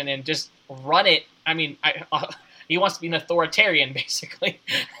station and just run it. I mean, he wants to be an authoritarian, basically.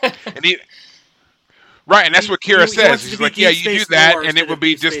 Right, and that's what Kira says. She's like, yeah, you do that, and it will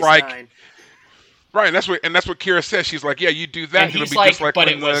be just like... Nine. Right, and that's what Kira says. She's like, yeah, you do that, and it'll be just like but when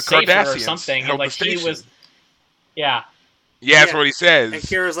it was the Cardassians or something. And like he was... Yeah, that's what he says. And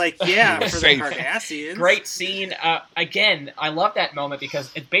Kira's like, yeah, for the Cardassians. Great scene. Again, I love that moment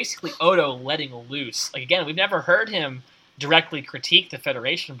because it's basically Odo letting loose. Like, again, we've never heard him directly critique the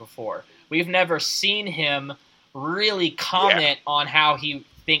Federation before. We've never seen him really comment on how he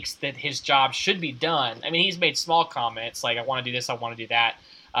thinks that his job should be done. I mean, he's made small comments like, I want to do this, I want to do that.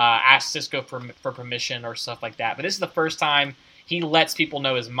 Ask Sisko for permission or stuff like that. But this is the first time he lets people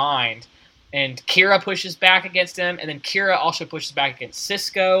know his mind. And Kira pushes back against him, and then Kira also pushes back against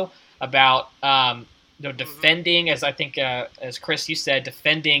Sisko about defending, as I think, as Kris, you said,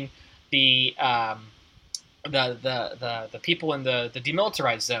 defending the people in the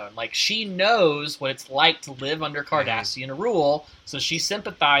demilitarized zone. Like, she knows what it's like to live under Cardassian rule, so she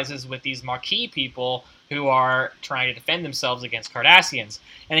sympathizes with these Maquis people who are trying to defend themselves against Cardassians.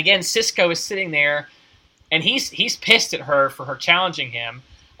 And again, Sisko is sitting there, and he's pissed at her for her challenging him.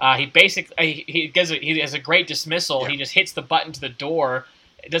 He has a great dismissal. Yeah. He just hits the button to the door.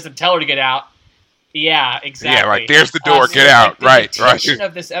 It doesn't tell her to get out. Yeah, exactly. Yeah, like there's the door. Get out. The tension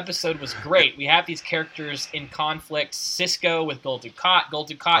of this episode was great. We have these characters in conflict. Sisko with Gul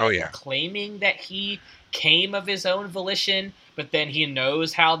Dukat claiming that he came of his own volition, but then he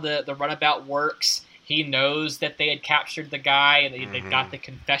knows how the runabout works. He knows that they had captured the guy and they got the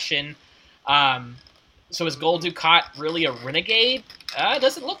confession. So is Gul Dukat really a renegade? It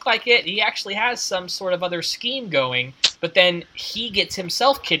doesn't look like it. He actually has some sort of other scheme going, but then he gets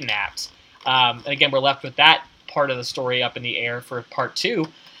himself kidnapped. And again, we're left with that part of the story up in the air for part 2.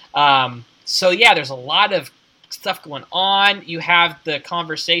 So yeah, there's a lot of stuff going on. You have the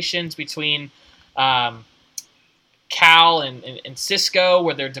conversations between Cal and Sisko,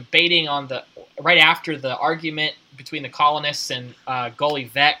 where they're debating on right after the argument between the colonists and Gully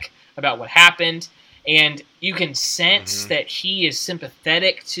Vec about what happened. And you can sense that he is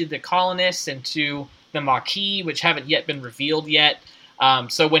sympathetic to the colonists and to the Maquis, which haven't yet been revealed yet.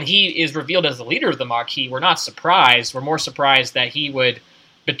 So when he is revealed as the leader of the Maquis, we're not surprised. We're more surprised that he would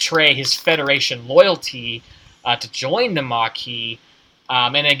betray his Federation loyalty to join the Maquis.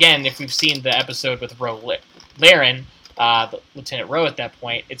 And again, if we've seen the episode with Ro Laren, Lieutenant Ro at that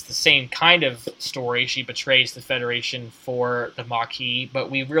point, it's the same kind of story. She betrays the Federation for the Maquis, but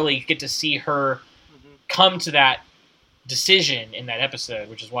we really get to see her come to that decision in that episode,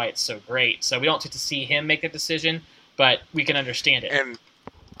 which is why it's so great. So we don't get to see him make that decision, but we can understand it.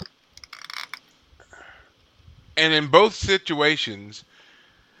 And in both situations,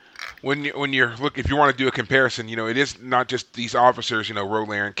 when you're if you want to do a comparison, it is not just these officers, Ro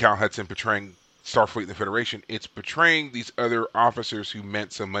Laren, Cal Hudson portraying Starfleet and the Federation. It's portraying these other officers who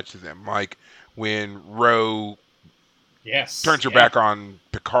meant so much to them, like when Ro turns her back on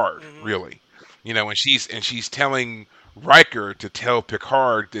Picard, really. And she's telling Riker to tell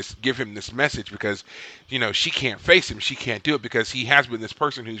Picard give him this message because, she can't face him. She can't do it because he has been this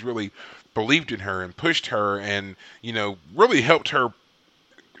person who's really believed in her and pushed her and, really helped her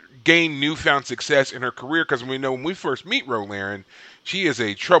gain newfound success in her career. Because we know when we first meet Ro Laren, she is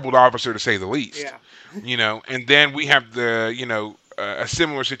a troubled officer to say the least. Yeah. And then we have a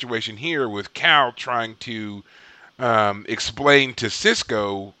similar situation here with Cal trying to explain to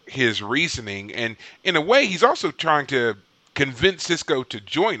Sisko his reasoning, and in a way he's also trying to convince Sisko to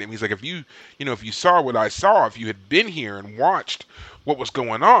join him. He's like, if you saw what I saw, if you had been here and watched what was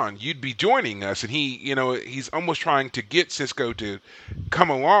going on, you'd be joining us. And he's almost trying to get Sisko to come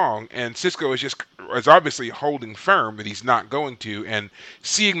along, and Sisko is obviously holding firm that he's not going to, and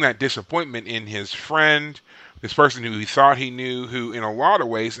seeing that disappointment in his friend, this person who he thought he knew, who in a lot of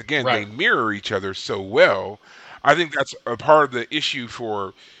ways, again, they mirror each other so well. I think that's a part of the issue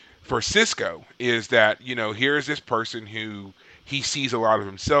for Sisko is that, here's this person who he sees a lot of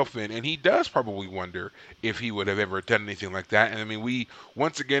himself in, and he does probably wonder if he would have ever done anything like that. And I mean, we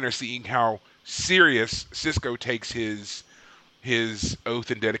once again are seeing how serious Sisko takes his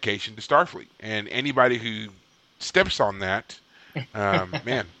oath and dedication to Starfleet, and anybody who steps on that,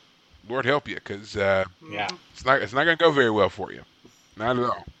 man, Lord help you, because it's not going to go very well for you, not at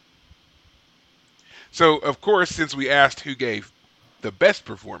all. So, of course, since we asked who gave the best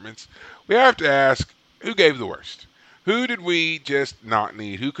performance, we have to ask who gave the worst. Who did we just not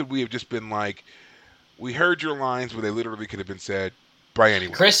need? Who could we have just been like, we heard your lines, but they literally could have been said by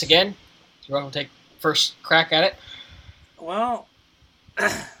anyone? Kris, again, you want to take first crack at it? Well,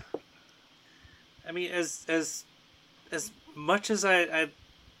 I mean, as much as I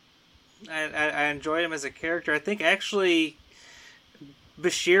enjoyed him as a character, I think actually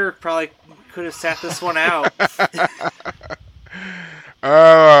Bashir probably could have sat this one out.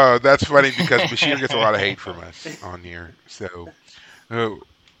 Oh, that's funny because Bashir gets a lot of hate from us on here. So,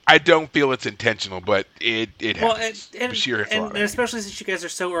 I don't feel it's intentional, but it happens. And, Bashir gets a lot of hate. Especially since you guys are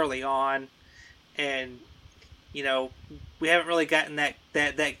so early on, and you know we haven't really gotten that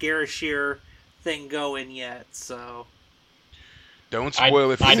Garashir thing going yet. So don't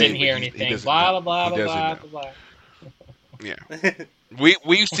spoil it for me. I didn't hear anything. Blah blah blah blah blah. Yeah.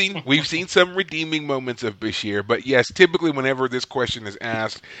 We've seen some redeeming moments of Bashir, but yes, typically whenever this question is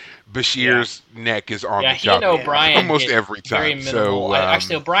asked, Bashir's neck is on the he and O'Brien almost every time. Very minimal.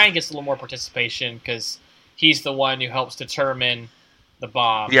 Actually, O'Brien gets a little more participation because he's the one who helps determine the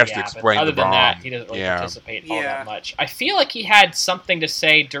bomb. He has to explain other the bomb. than that, he doesn't really participate all that much. I feel like he had something to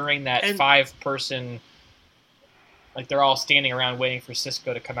say during that 5-person, like they're all standing around waiting for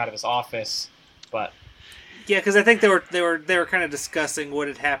Sisko to come out of his office, but. Yeah, because I think they were kind of discussing what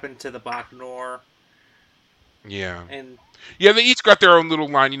had happened to the Bach-Nor. Yeah. And yeah, they each got their own little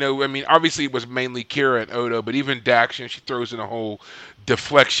line. You know, I mean, obviously it was mainly Kira and Odo, but even Dax, you know, she throws in a whole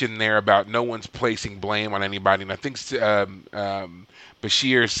deflection there about no one's placing blame on anybody. And I think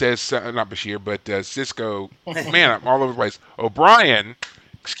Bashir says, not Bashir, but Sisko, man, I'm all over the place. O'Brien,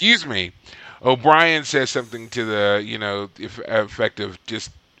 excuse me, O'Brien says something to the, you know, effect of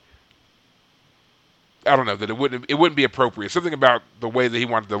just, I don't know, that it wouldn't be appropriate. Something about the way that he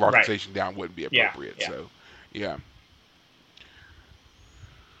wanted the conversation down wouldn't be appropriate. Yeah. So, yeah.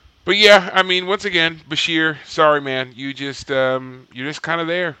 But yeah, I mean, once again, Bashir, sorry, man, you're just kind of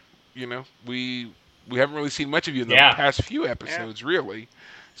there. You know, we haven't really seen much of you in the past few episodes, really.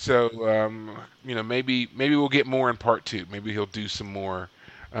 So, you know, maybe we'll get more in part 2. Maybe he'll do some more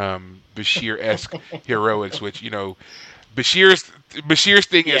Bashir-esque heroics, which, you know, Bashir's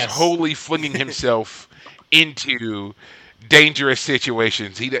thing is wholly flinging himself into dangerous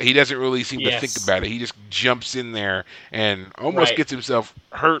situations. He doesn't really seem to think about it. He just jumps in there and almost gets himself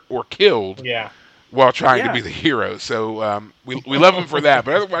hurt or killed while trying to be the hero. So we love him for that,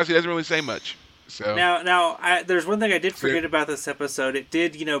 but otherwise he doesn't really say much. So now there's one thing I did forget about this episode. It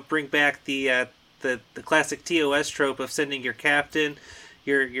did, you know, bring back the classic TOS trope of sending your captain,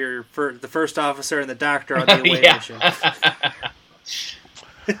 your the first officer, and the doctor on the away mission.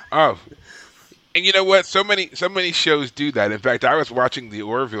 Oh. And you know what? So many shows do that. In fact, I was watching the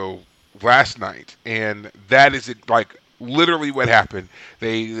Orville last night, and that is like literally what happened.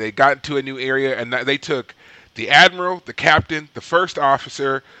 They got into a new area, and they took the admiral, the captain, the first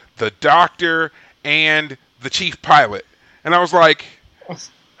officer, the doctor, and the chief pilot. And I was like,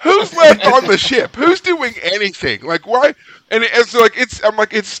 who's left on the ship? Who's doing anything? Like, why? And it's like I'm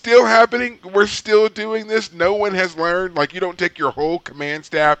like, it's still happening. We're still doing this. No one has learned. Like, you don't take your whole command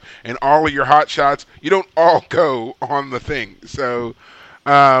staff and all of your hot shots. You don't all go on the thing. So,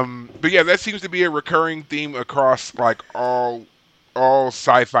 but yeah, that seems to be a recurring theme across like all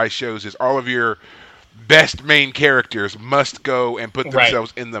sci-fi shows. Is all of your best main characters must go and put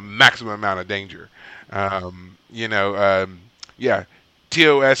themselves in the maximum amount of danger. You know, yeah.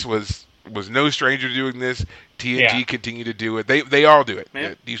 TOS was no stranger to doing this. TNG continue to do it. They all do it.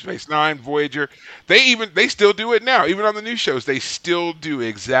 Yeah. Deep Space Nine, Voyager. They still do it now. Even on the new shows, they still do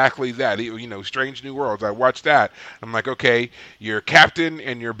exactly that. You know, Strange New Worlds. I watched that. I'm like, okay, your captain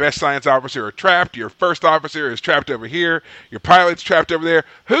and your best science officer are trapped. Your first officer is trapped over here. Your pilot's trapped over there.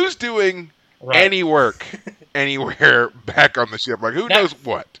 Who's doing any work anywhere back on the ship? Like, who knows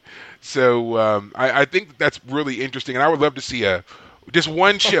what? So I think that's really interesting, and I would love to see just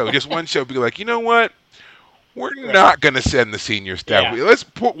one show be like, you know what? We're not going to send the senior staff. Yeah. Let's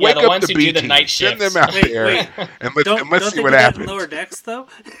wake the up the B team, send them out there, and let's see what happens. Lower decks, though.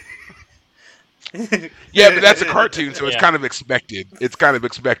 Yeah, but that's a cartoon, so it's Yeah. kind of expected. It's kind of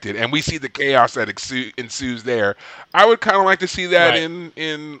expected, and we see the chaos that ensues there. I would kind of like to see that Right.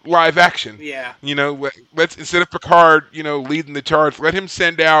 in live action. Yeah. Let's instead of Picard, leading the charge, let him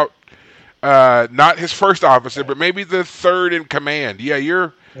send out not his first officer, but maybe the third in command. Yeah,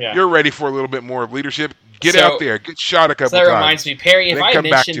 Yeah. you're ready for a little bit more of leadership. Get out So, there, get shot a so couple that times. reminds me, Perry, if then I come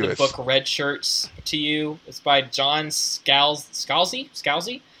back mentioned to the us. book Red Shirts to you, it's by John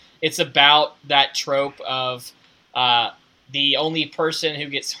Scalzi. It's about that trope of the only person who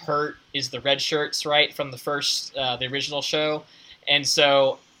gets hurt is the red shirts, right, from the original show. And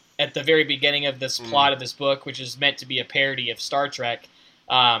so at the very beginning of this plot of this book, which is meant to be a parody of Star Trek,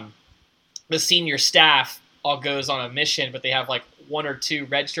 the senior staff all goes on a mission, but they have like one or two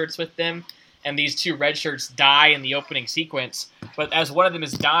red shirts with them. And these two red shirts die in the opening sequence. But as one of them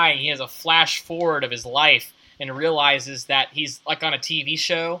is dying, he has a flash forward of his life and realizes that he's like on a TV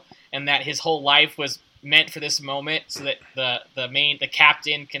show and that his whole life was meant for this moment so that the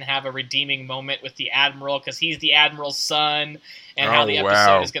captain can have a redeeming moment with the admiral because he's the admiral's son, and how the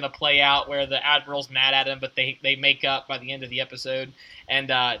episode is going to play out where the admiral's mad at him, but they make up by the end of the episode. And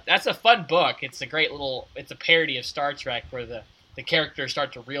that's a fun book. It's a great it's a parody of Star Trek where the characters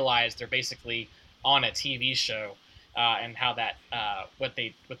start to realize they're basically on a TV show, and how that what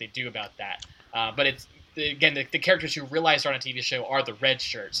they do about that. But it's again the characters who realize they're on a TV show are the red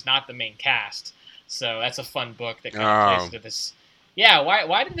shirts, not the main cast. So that's a fun book that kind of plays into this. Yeah,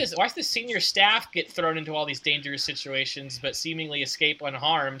 why did the senior staff get thrown into all these dangerous situations but seemingly escape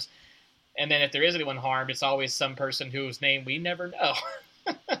unharmed? And then if there is anyone harmed, it's always some person whose name we never know.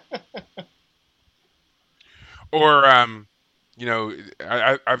 Or I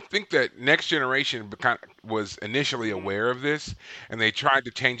think that Next Generation was initially aware of this, and they tried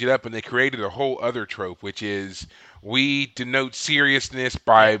to change it up, and they created a whole other trope, which is we denote seriousness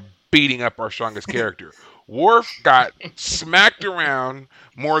by beating up our strongest character. Worf got smacked around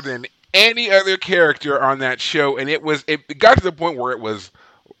more than any other character on that show, and it got to the point where it was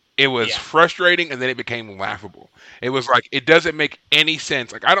frustrating, and then it became laughable. It was like, it doesn't make any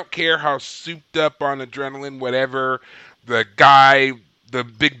sense. Like, I don't care how souped up on adrenaline, whatever, the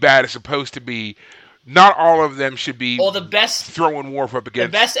big bad is supposed to be. Not all of them should be throwing Worf up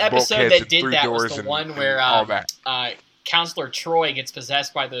against the best episode that did that was the one where all that. Counselor Troy gets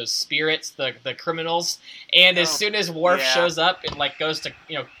possessed by those spirits, the criminals, and as soon as Worf shows up and like goes to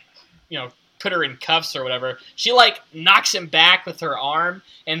put her in cuffs or whatever, she like knocks him back with her arm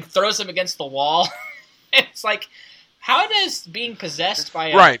and throws him against the wall. It's like, how does being possessed by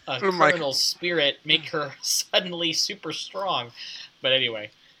a criminal spirit make her suddenly super strong? But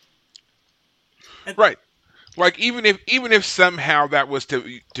anyway, right. Like even if somehow that was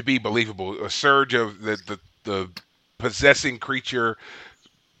to be believable, a surge of the possessing creature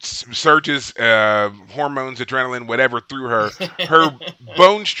surges hormones, adrenaline, whatever through her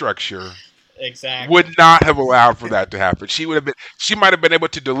bone structure exactly would not have allowed for that to happen. She might have been able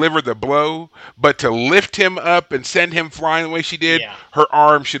to deliver the blow, but to lift him up and send him flying the way she did, her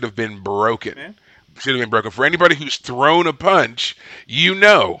arm should have been broken. Yeah. Should have been broken. For anybody who's thrown a punch,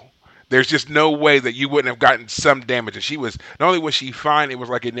 there's just no way that you wouldn't have gotten some damage. And not only was she fine, it was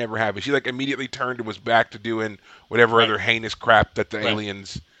like it never happened. She like immediately turned and was back to doing whatever other heinous crap that the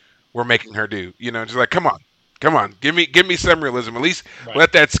aliens were making her do. Just like, come on, give me some realism. At least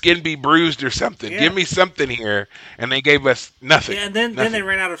let that skin be bruised or something. Give me something here. And they gave us nothing. Yeah, and then they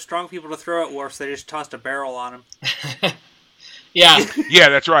ran out of strong people to throw at Worf, so they just tossed a barrel on him. Yeah,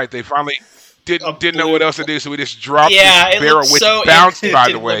 that's right. They finally didn't know what else to do, so we just dropped this barrel, which bounced,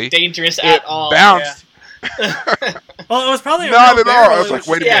 by the way. Dangerous at all. Bounced. Yeah. Well, it was probably not at barrel. all. I was like,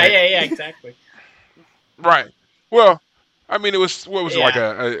 wait a minute. Yeah, exactly. Right. Well, I mean, it was like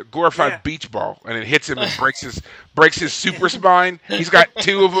a glorified beach ball, and it hits him and breaks his super spine. He's got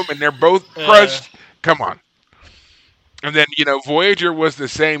two of them, and they're both crushed. Come on. And then Voyager was the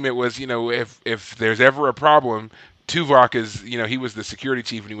same. It was if there's ever a problem, Tuvok is, he was the security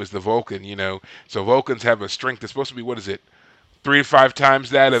chief and he was the Vulcan, So Vulcans have a strength that's supposed to be, 3 to 5 times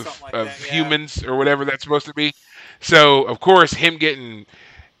that of humans or whatever that's supposed to be. So, of course, him getting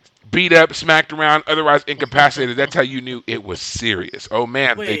beat up, smacked around, otherwise incapacitated, that's how you knew it was serious. Oh,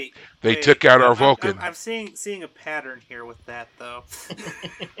 man, they took out our Vulcan. I'm seeing a pattern here with that, though.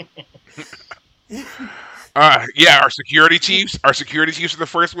 Our security chiefs are the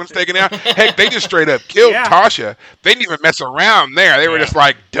first ones taken out. Heck, they just straight up killed Tasha. They didn't even mess around there. They were just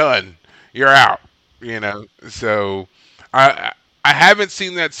like, done. You're out. So I haven't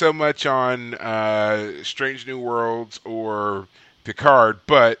seen that so much on Strange New Worlds or Picard,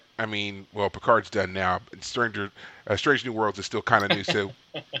 but I mean, well, Picard's done now. Strange New Worlds is still kind of new, so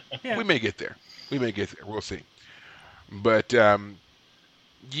we may get there. We may get there. We'll see. But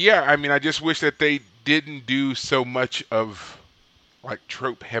yeah, I mean, I just wish that they didn't do so much of like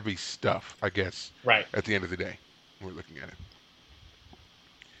trope heavy stuff. I guess Right. at the end of the day, when we're looking at it.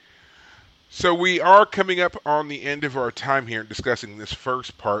 So we are coming up on the end of our time here discussing this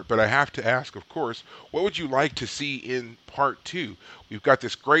first part, but I have to ask, of course, what would you like to see in part 2? We've got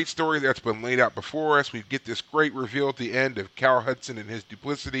this great story that's been laid out before us. We get this great reveal at the end of Cal Hudson and his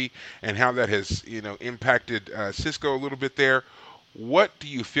duplicity and how that has, impacted Sisko a little bit there. What do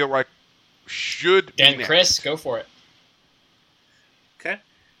you feel like should be next? Chris, go for it. Okay.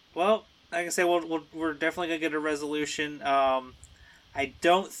 Well, like I say, we're definitely going to get a resolution. I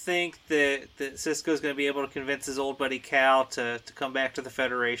don't think that Sisko's going to be able to convince his old buddy Cal to come back to the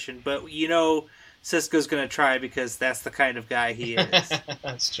Federation, but Sisko's going to try because that's the kind of guy he is.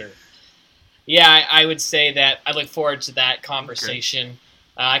 That's true. Yeah, I would say that I look forward to that conversation. Okay.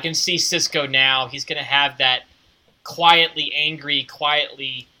 I can see Sisko now. He's going to have that quietly angry,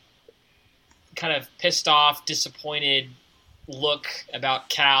 quietly kind of pissed off, disappointed look about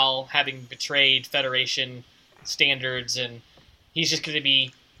Cal having betrayed Federation standards, and he's just going to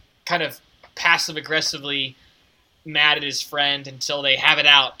be kind of passive-aggressively mad at his friend until they have it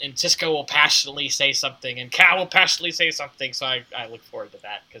out, and Sisko will passionately say something, and Cal will passionately say something, so I look forward to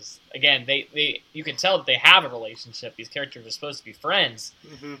that, because, again, they you can tell that they have a relationship. These characters are supposed to be friends.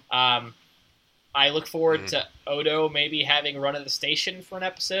 Mm-hmm. I look forward to Odo maybe having run of the station for an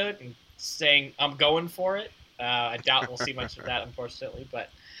episode and saying, I'm going for it. I doubt we'll see much of that, unfortunately, but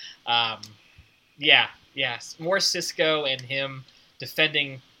yes, more Sisko and him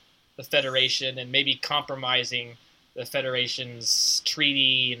defending the Federation and maybe compromising the Federation's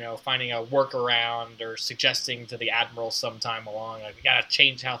treaty, finding a workaround or suggesting to the Admiral sometime along, like, we got to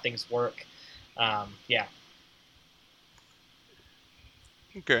change how things work. Yeah.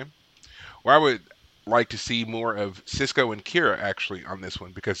 Okay. Well, I would like to see more of Sisko and Kira actually on this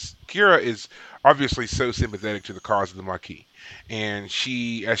one, because Kira is obviously so sympathetic to the cause of the Maquis, and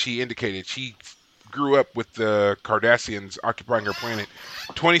she, as she indicated, she grew up with the Cardassians occupying her planet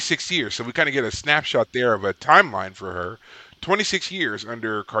 26 years. So we kind of get a snapshot there of a timeline for her. 26 years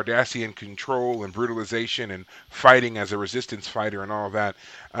under Cardassian control and brutalization and fighting as a resistance fighter and all of that.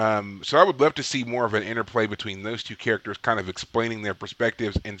 So I would love to see more of an interplay between those two characters, kind of explaining their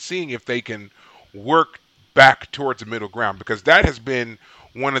perspectives and seeing if they can work back towards a middle ground, because that has been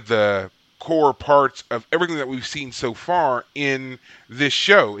one of the core parts of everything that we've seen so far in this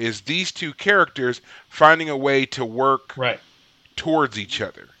show, is these two characters finding a way to work towards each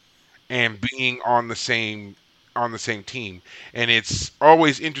other and being on the same team. And it's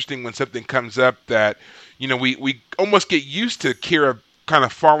always interesting when something comes up that, we almost get used to Kira kind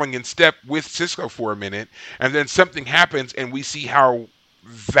of falling in step with Sisko for a minute, and then something happens and we see how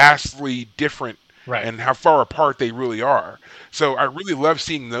vastly different and how far apart they really are. So I really love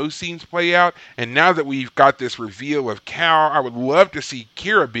seeing those scenes play out. And now that we've got this reveal of Cal, I would love to see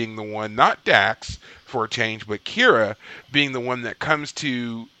Kira being the one, not Dax for a change, but Kira being the one that comes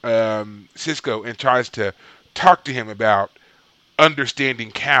to Sisko and tries to talk to him about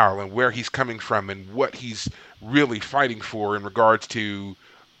understanding Cal and where he's coming from and what he's really fighting for in regards to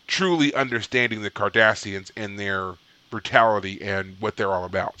truly understanding the Cardassians and their brutality and what they're all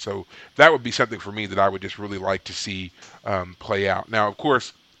about. So that would be something for me that I would just really like to see play out. Now, of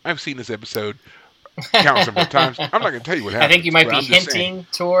course, I've seen this episode countless number of times. I'm not going to tell you what happens. I think you might be hinting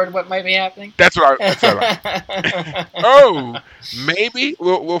toward what might be happening. That's what I Oh, maybe a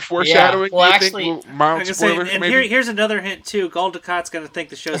little foreshadowing. Yeah. Well, actually, mild spoiler. And here's another hint too. Gul Dukat's going to think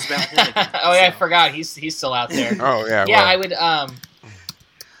the show's about him again. Yeah, I forgot. He's still out there. Oh yeah. Yeah, well, I would.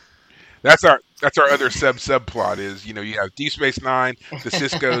 That's our other subplot is, you have Deep Space Nine, the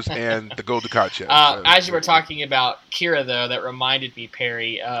Siskos, and the Gul Dukat show. As you were talking about Kira, though, that reminded me,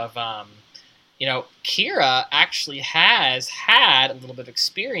 Perry, of Kira actually has had a little bit of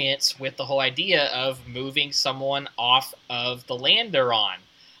experience with the whole idea of moving someone off of the land they're on.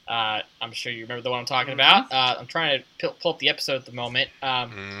 I'm sure you remember the one I'm talking about. I'm trying to pull up the episode at the moment.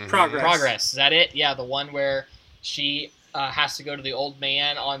 Progress. Is that it? Yeah, the one where she has to go to the old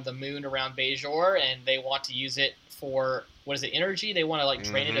man on the moon around Bajor, and they want to use it for, what is it, energy? They want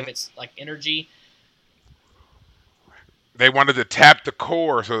to drain it of its energy. They wanted to tap the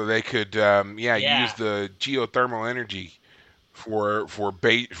core so that they could use the geothermal energy for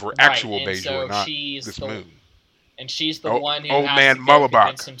actual Bajor, so not this moon. And she's the one who old has man to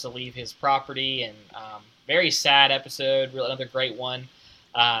convince him to leave his property. And very sad episode, another great one.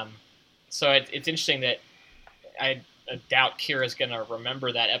 So it's interesting that I doubt Kira's going to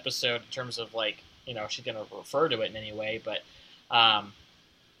remember that episode in terms of she's going to refer to it in any way. But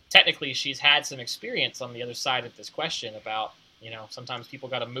technically she's had some experience on the other side of this question about, sometimes people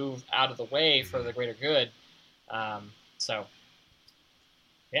got to move out of the way for the greater good. So,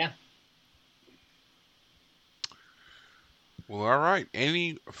 yeah. Well, all right.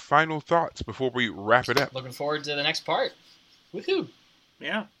 Any final thoughts before we wrap it up? Looking forward to the next part. Woohoo!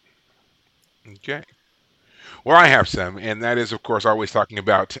 Yeah. Okay. Well, I have some, and that is, of course, always talking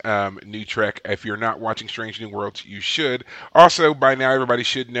about New Trek. If you're not watching Strange New Worlds, you should. Also, by now, everybody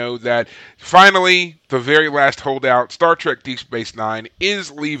should know that finally, the very last holdout, Star Trek Deep Space Nine,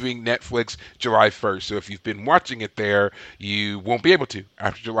 is leaving Netflix July 1st. So if you've been watching it there, you won't be able to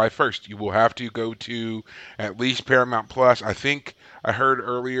after July 1st. You will have to go to at least Paramount Plus. I think I heard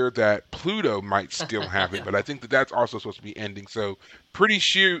earlier that Pluto might still have it, but I think that that's also supposed to be ending. So pretty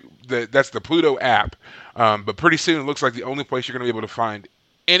sure that's the Pluto app. But pretty soon, it looks like the only place you're going to be able to find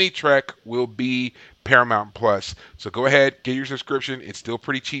any Trek will be Paramount Plus. So go ahead, get your subscription. It's still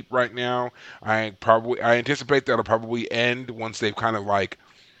pretty cheap right now. I anticipate that'll probably end once they've kind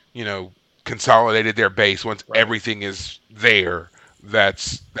of consolidated their base. Once everything is there,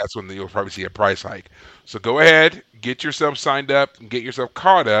 that's when you'll probably see a price hike. So go ahead, get yourself signed up, and get yourself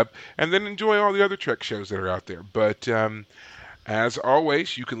caught up, and then enjoy all the other Trek shows that are out there. But as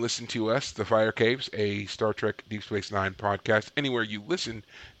always, you can listen to us, The Fire Caves, a Star Trek Deep Space Nine podcast, anywhere you listen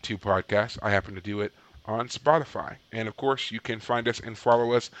to podcasts. I happen to do it on Spotify. And of course, you can find us and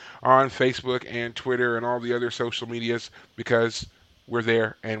follow us on Facebook and Twitter and all the other social medias because we're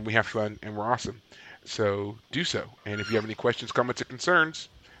there and we have fun and we're awesome. So do so. And if you have any questions, comments, or concerns,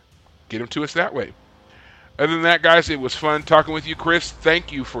 get them to us that way. Other than that, guys, it was fun talking with you, Kris.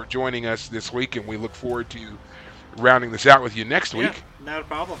 Thank you for joining us this week, and we look forward to rounding this out with you next week. Not a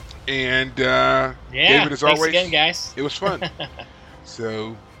problem. And David, as thanks always, again, guys. It was fun.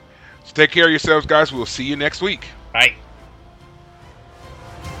 So take care of yourselves, guys. We'll see you next week. Bye.